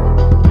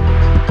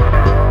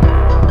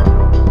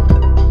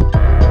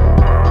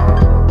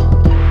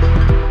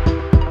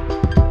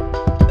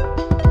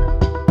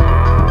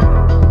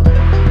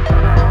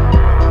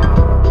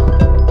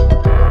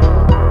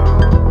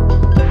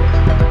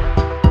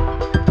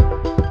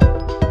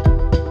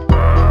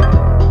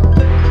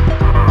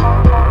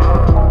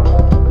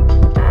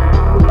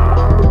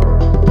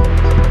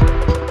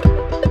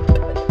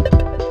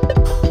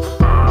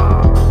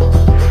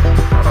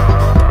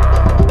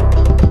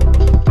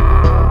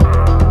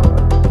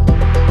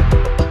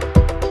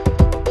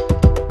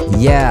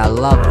 Yeah, I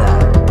love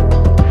that.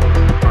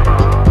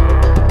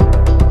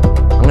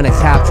 I'm gonna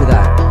capture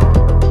that.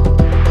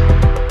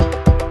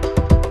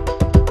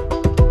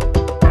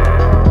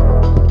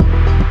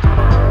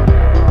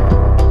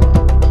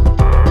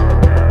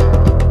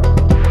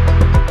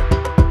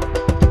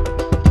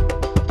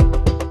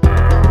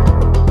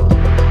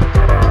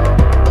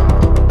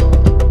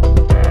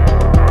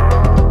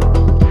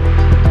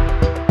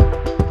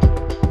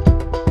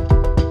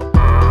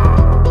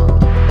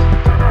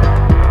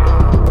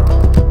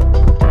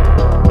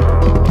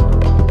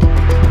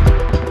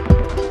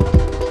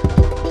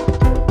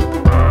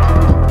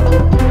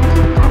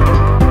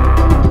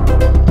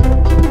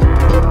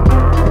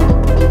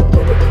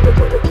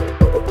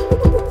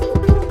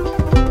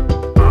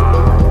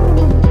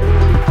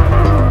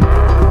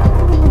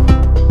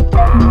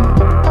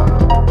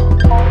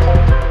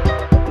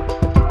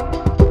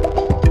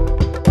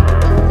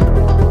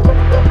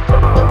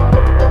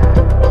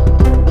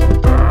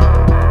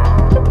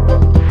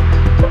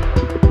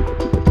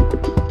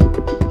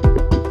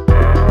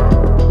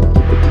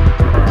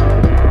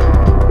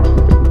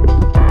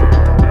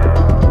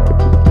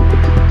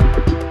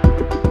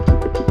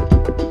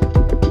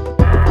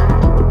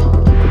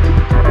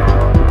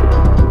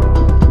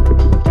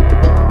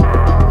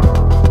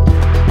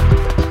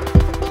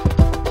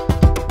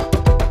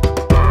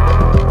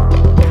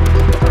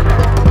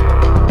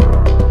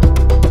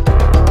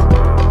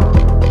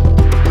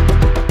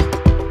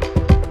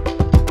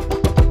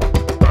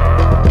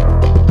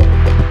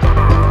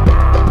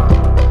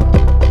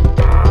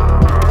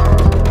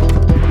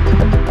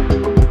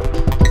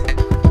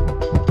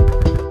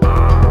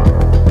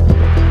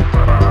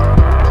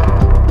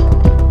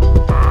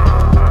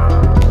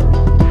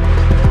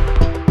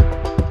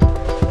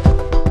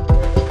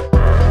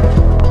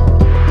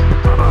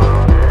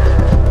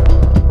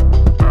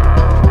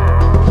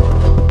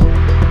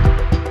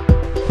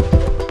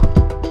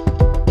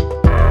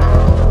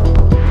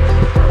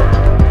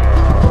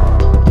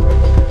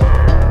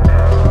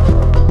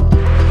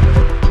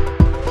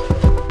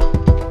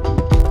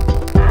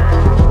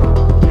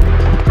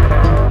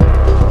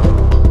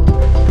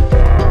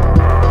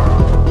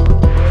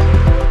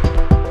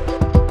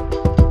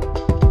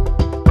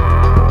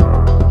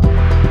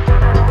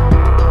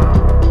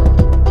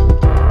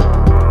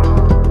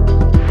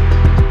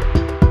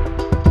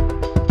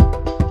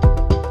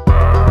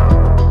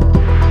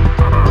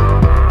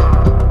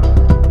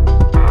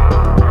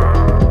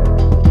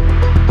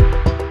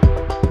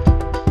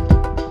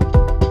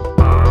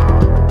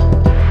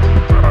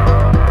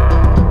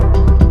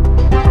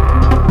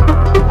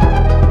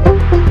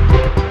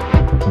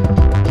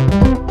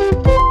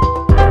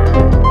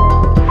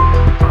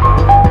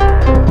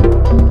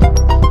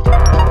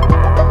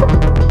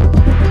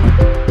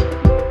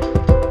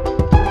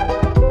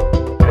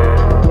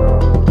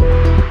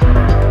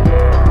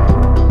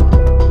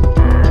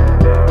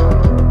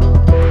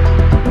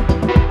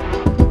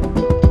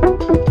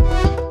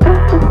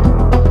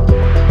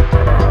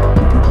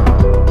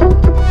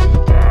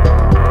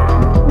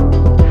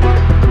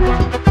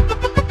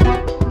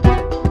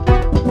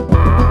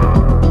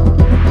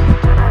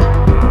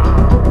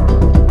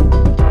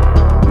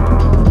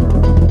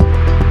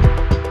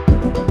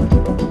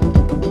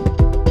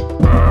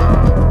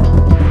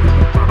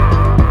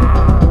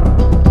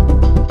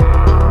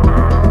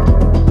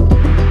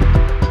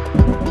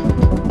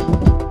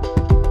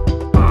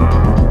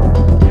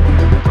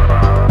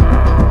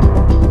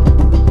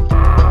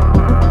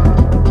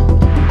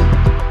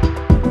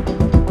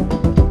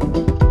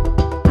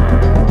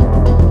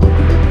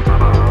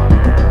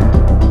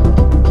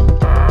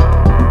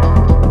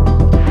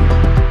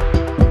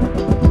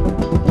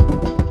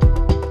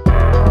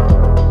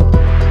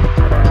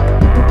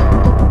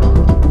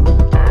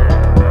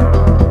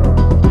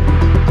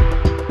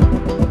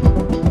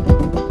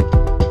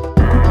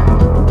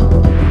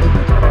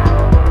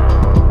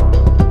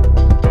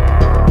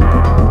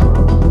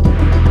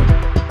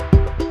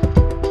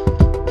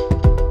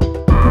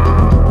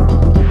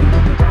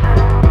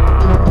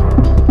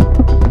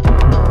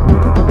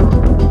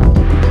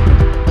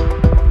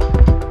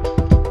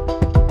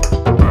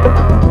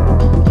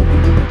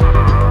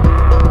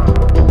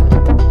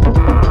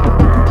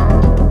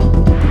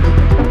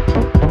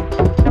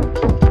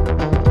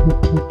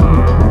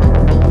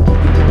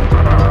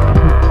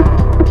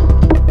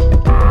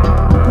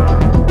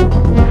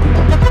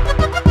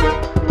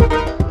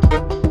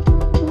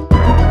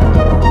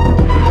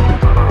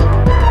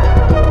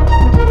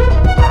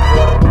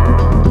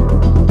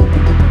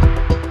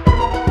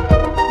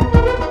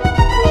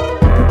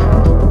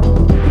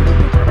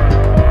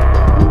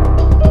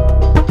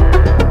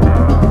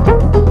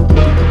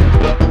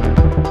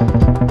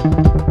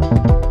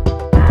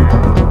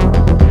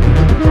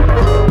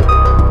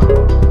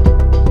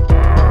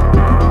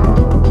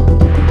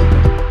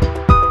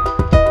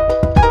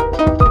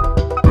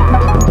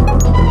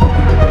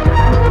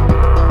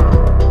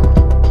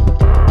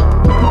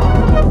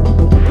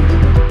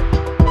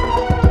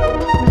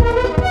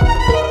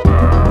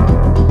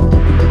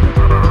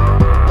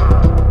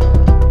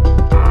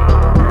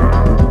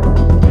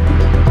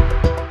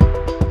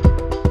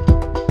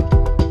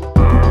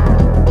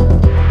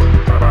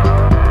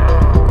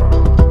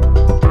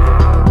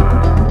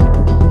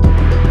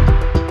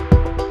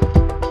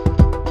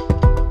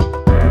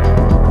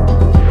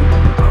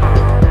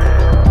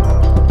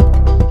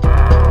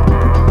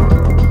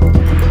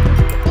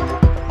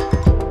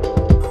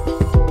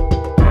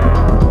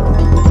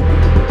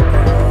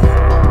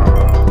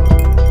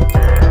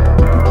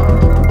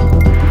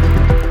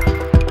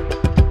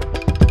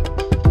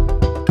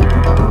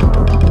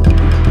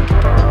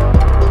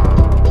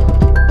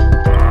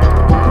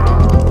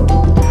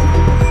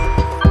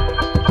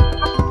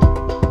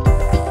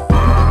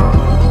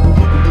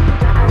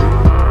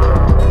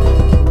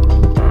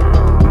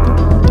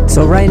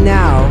 So right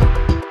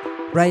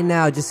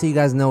now, just so you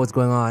guys know what's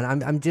going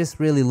on, I'm just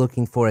really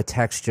looking for a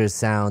texture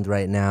sound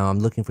right now. I'm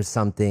looking for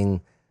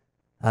something.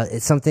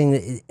 It's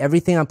something.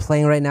 Everything I'm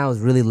playing right now is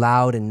really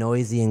loud and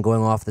noisy and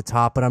going off the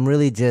top. But I'm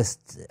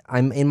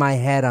in my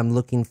head. I'm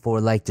looking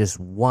for like just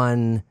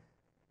one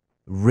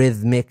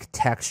rhythmic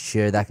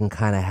texture that can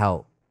kind of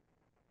help.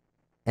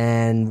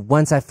 And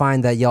once I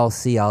find that, y'all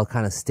see, I'll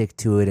kind of stick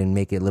to it and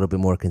make it a little bit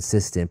more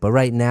consistent. But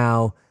right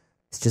now,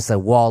 it's just a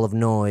wall of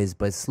noise,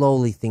 but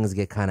slowly things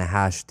get kind of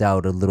hashed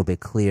out a little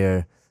bit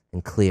clear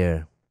and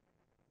clear.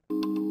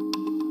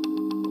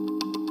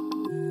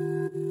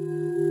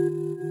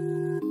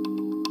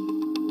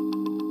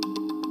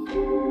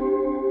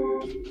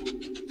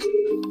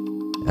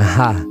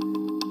 Aha.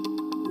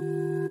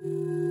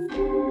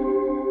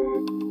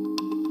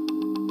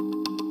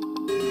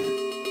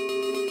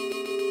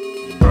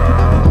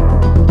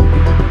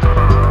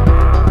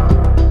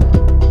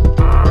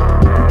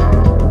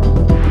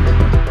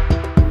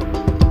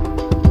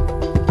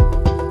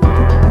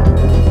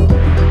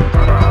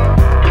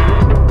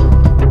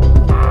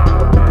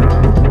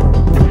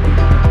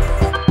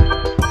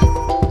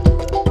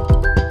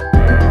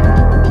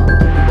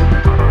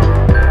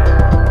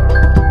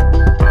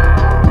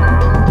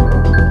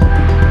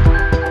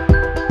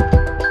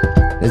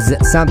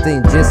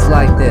 Something just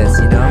like this,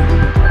 you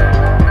know?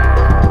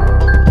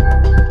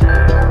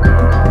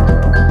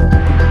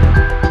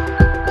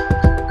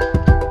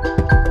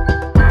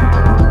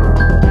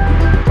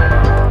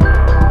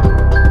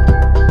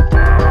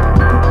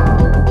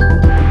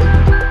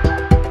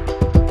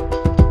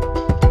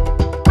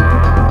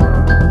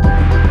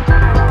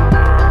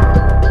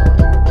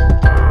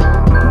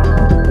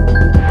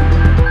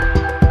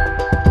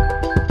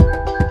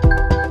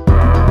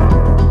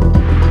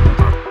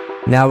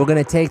 Now we're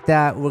gonna take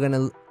that, we're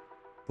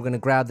gonna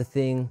grab the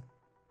thing.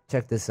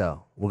 Check this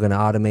out. We're gonna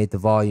automate the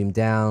volume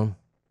down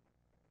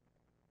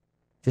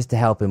just to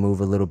help it move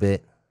a little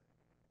bit.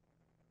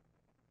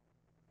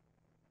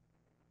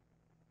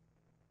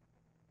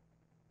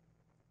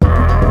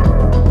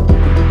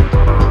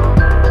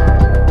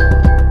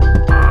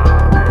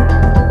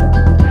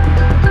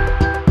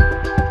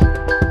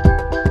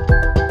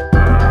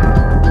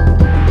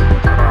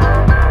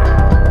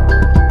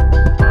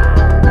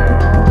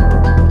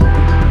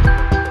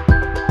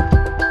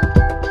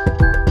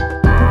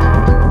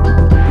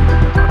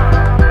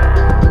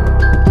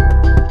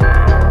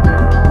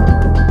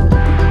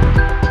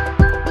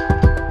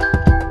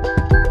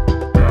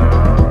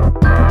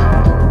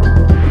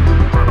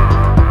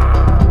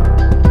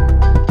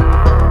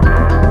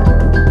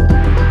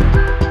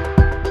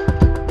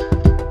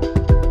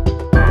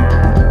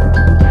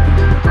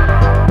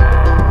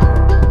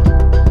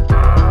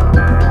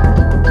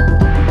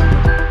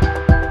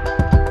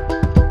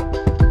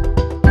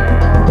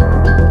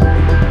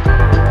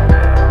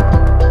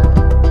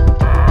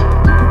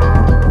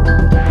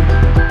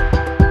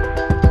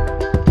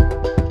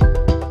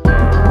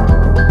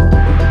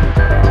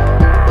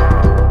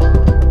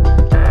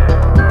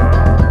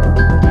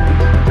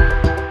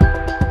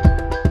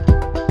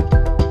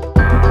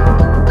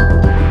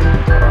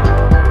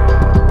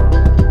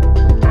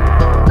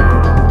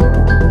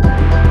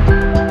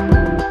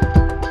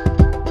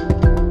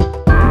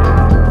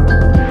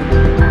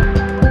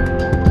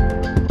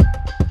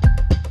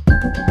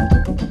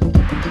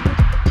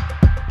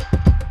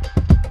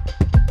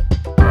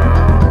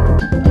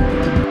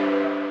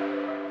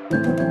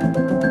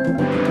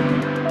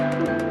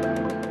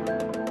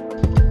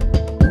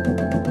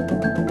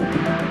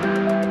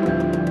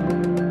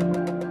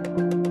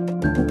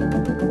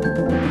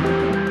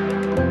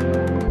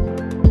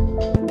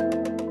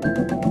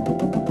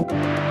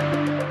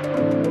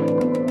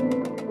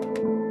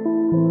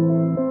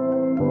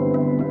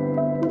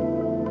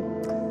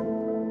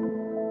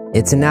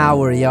 It's an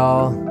hour,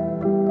 y'all.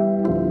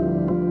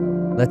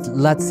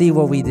 Let's see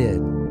what we did.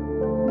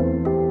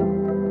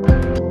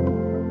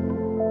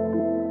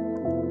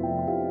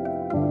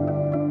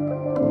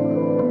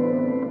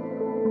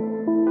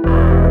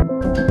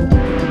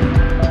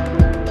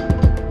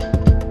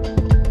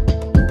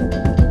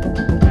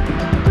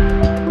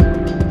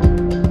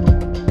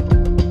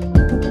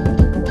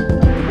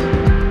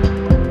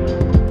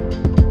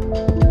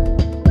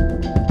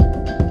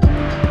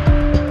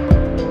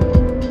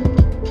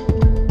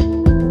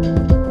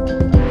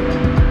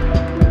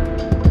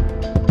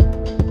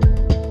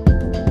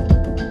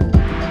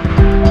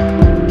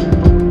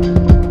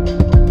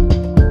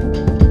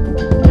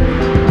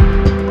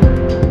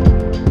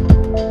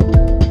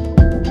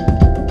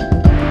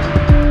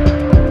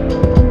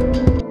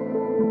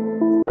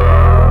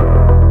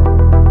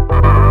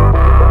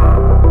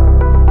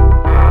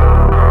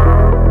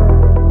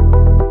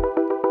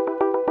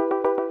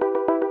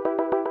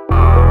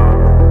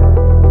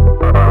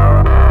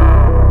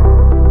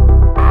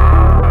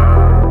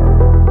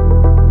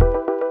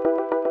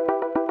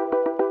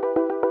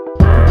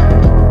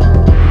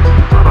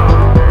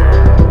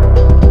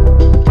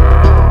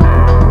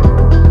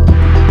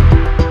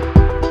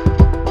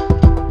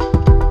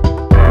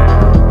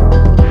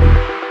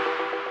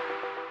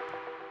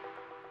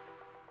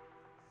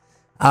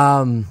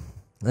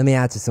 Let me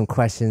answer some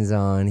questions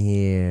on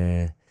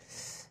here.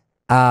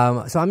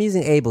 So I'm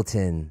using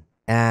Ableton,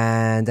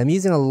 and I'm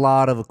using a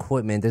lot of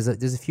equipment. There's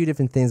a few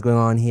different things going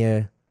on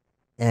here,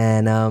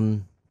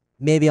 and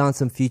maybe on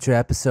some future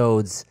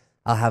episodes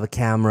I'll have a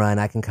camera and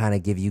I can kind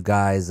of give you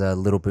guys a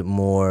little bit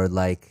more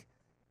like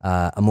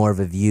more of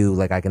a view.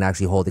 Like I can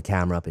actually hold the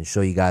camera up and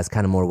show you guys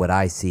kind of more what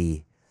I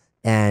see,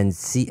 and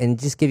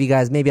just give you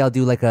guys. Maybe I'll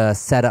do like a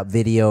setup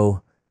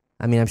video.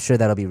 I mean, I'm sure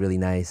that'll be really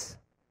nice.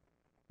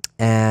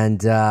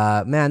 And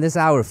man, this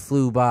hour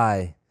flew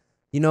by.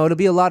 You know, it'll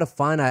be a lot of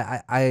fun.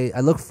 I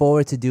look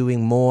forward to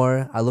doing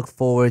more. I look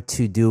forward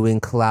to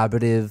doing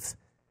collaborative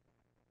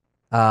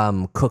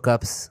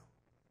cook-ups.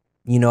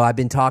 You know, I've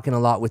been talking a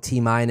lot with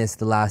T-Minus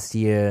the last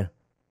year,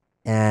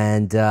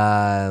 and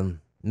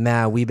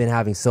man, we've been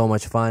having so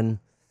much fun.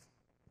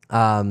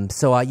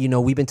 You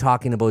know, we've been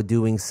talking about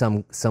doing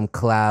some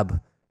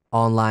collab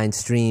online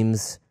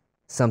streams,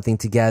 something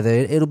together.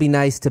 It'll be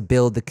nice to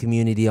build the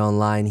community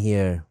online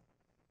here.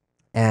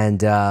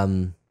 And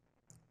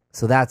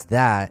so that's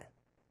that.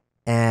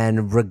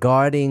 And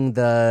regarding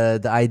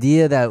the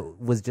idea that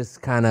was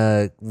just kind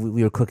of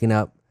we were cooking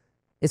up,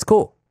 it's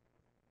cool.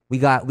 We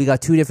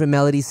got two different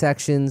melody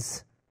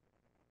sections,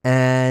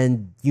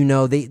 and you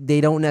know they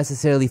don't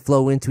necessarily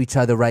flow into each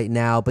other right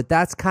now, but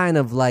that's kind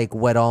of like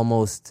what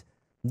almost,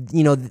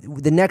 you know,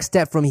 the next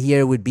step from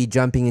here would be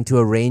jumping into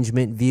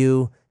arrangement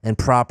view and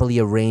properly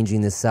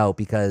arranging this out,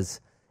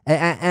 because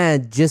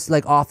and just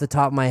like off the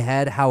top of my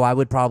head, how I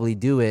would probably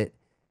do it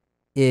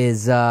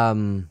is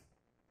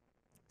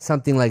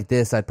something like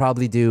this. I'd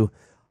probably do.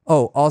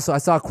 Oh, also I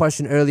saw a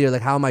question earlier,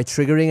 like how am I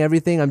triggering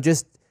everything? I'm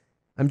just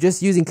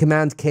using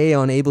Command K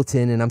on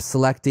Ableton, and I'm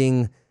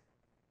selecting.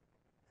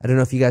 I don't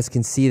know if you guys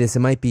can see this. It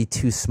might be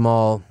too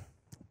small,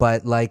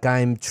 but like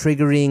I'm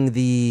triggering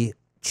the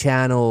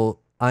channel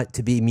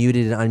to be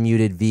muted and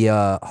unmuted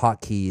via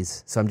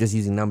hotkeys. So I'm just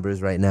using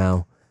numbers right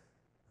now.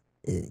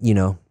 You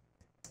know.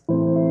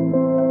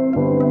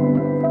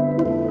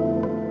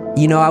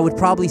 You know, I would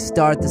probably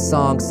start the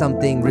song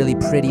something really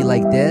pretty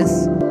like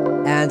this,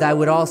 and I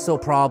would also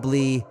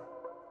probably,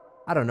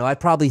 I don't know, I'd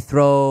probably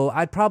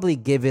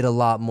give it a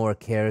lot more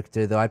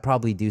character, though. I'd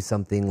probably do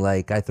something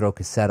like I throw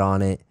cassette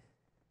on it,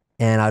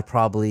 and I'd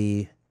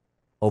probably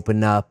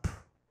open up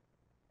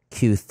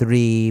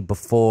Q3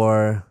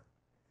 before.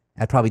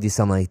 I'd probably do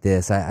something like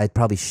this. I'd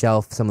probably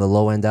shelf some of the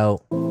low end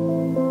out.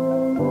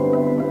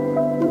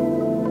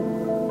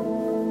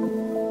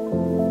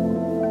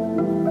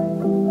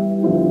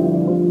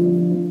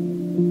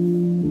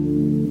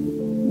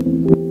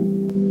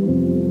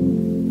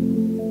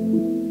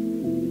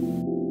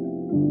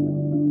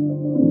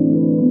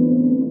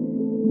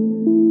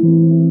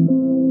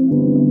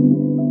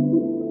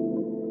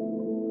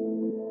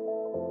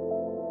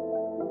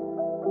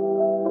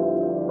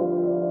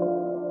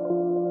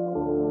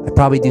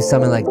 Probably do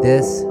something like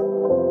this.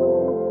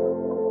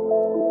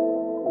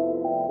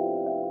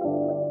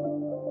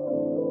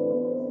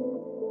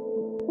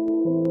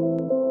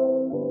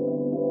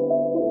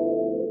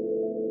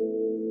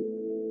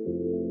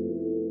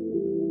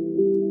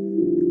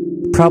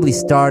 Probably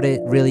start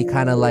it really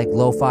kind of like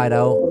lo-fi'd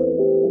out,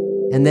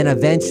 and then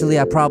eventually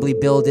I probably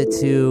build it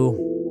to.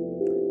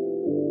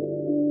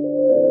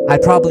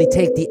 I'd probably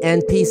take the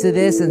end piece of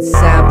this and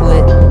sample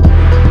it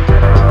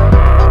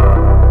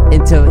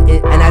into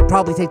it, and I'd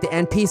probably take the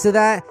end piece of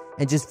that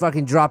and just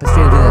fucking drop it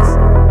straight into this.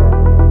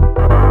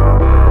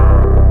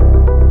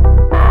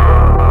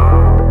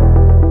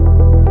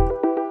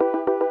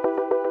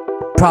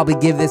 Probably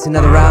give this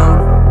another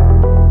round,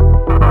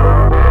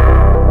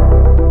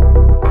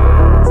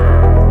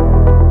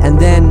 and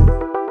then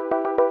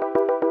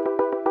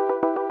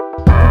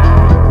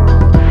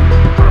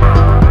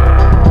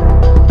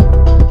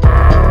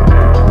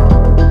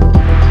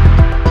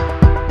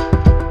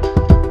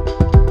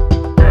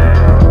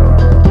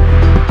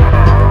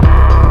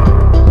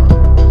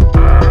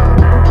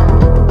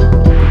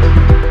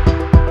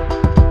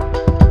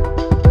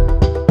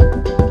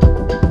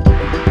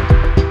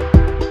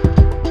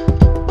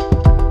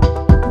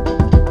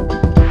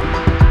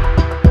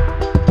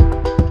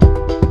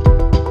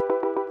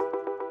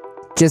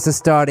just a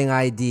starting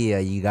idea,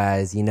 you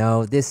guys. You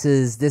know, this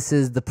is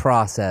the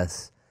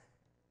process,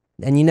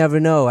 and you never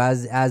know.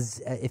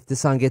 As if the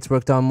song gets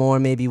worked on more,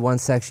 maybe one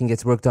section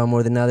gets worked on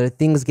more than another.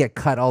 Things get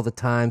cut all the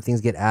time.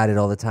 Things get added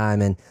all the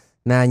time, and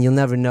man, you'll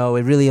never know.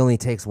 It really only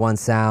takes one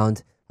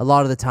sound. A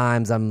lot of the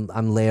times I'm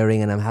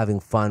layering and I'm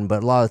having fun,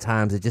 but a lot of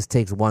times it just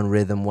takes one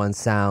rhythm, one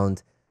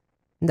sound,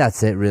 and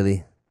that's it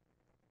really.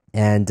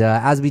 And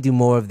as we do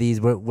more of these,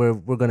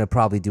 we're gonna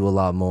probably do a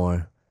lot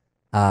more.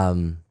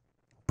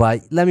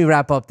 But let me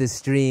wrap up this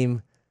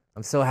stream.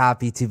 I'm so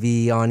happy to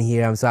be on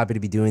here. I'm so happy to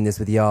be doing this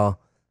with y'all.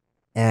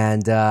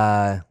 And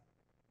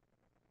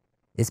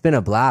it's been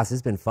a blast.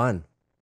 It's been fun.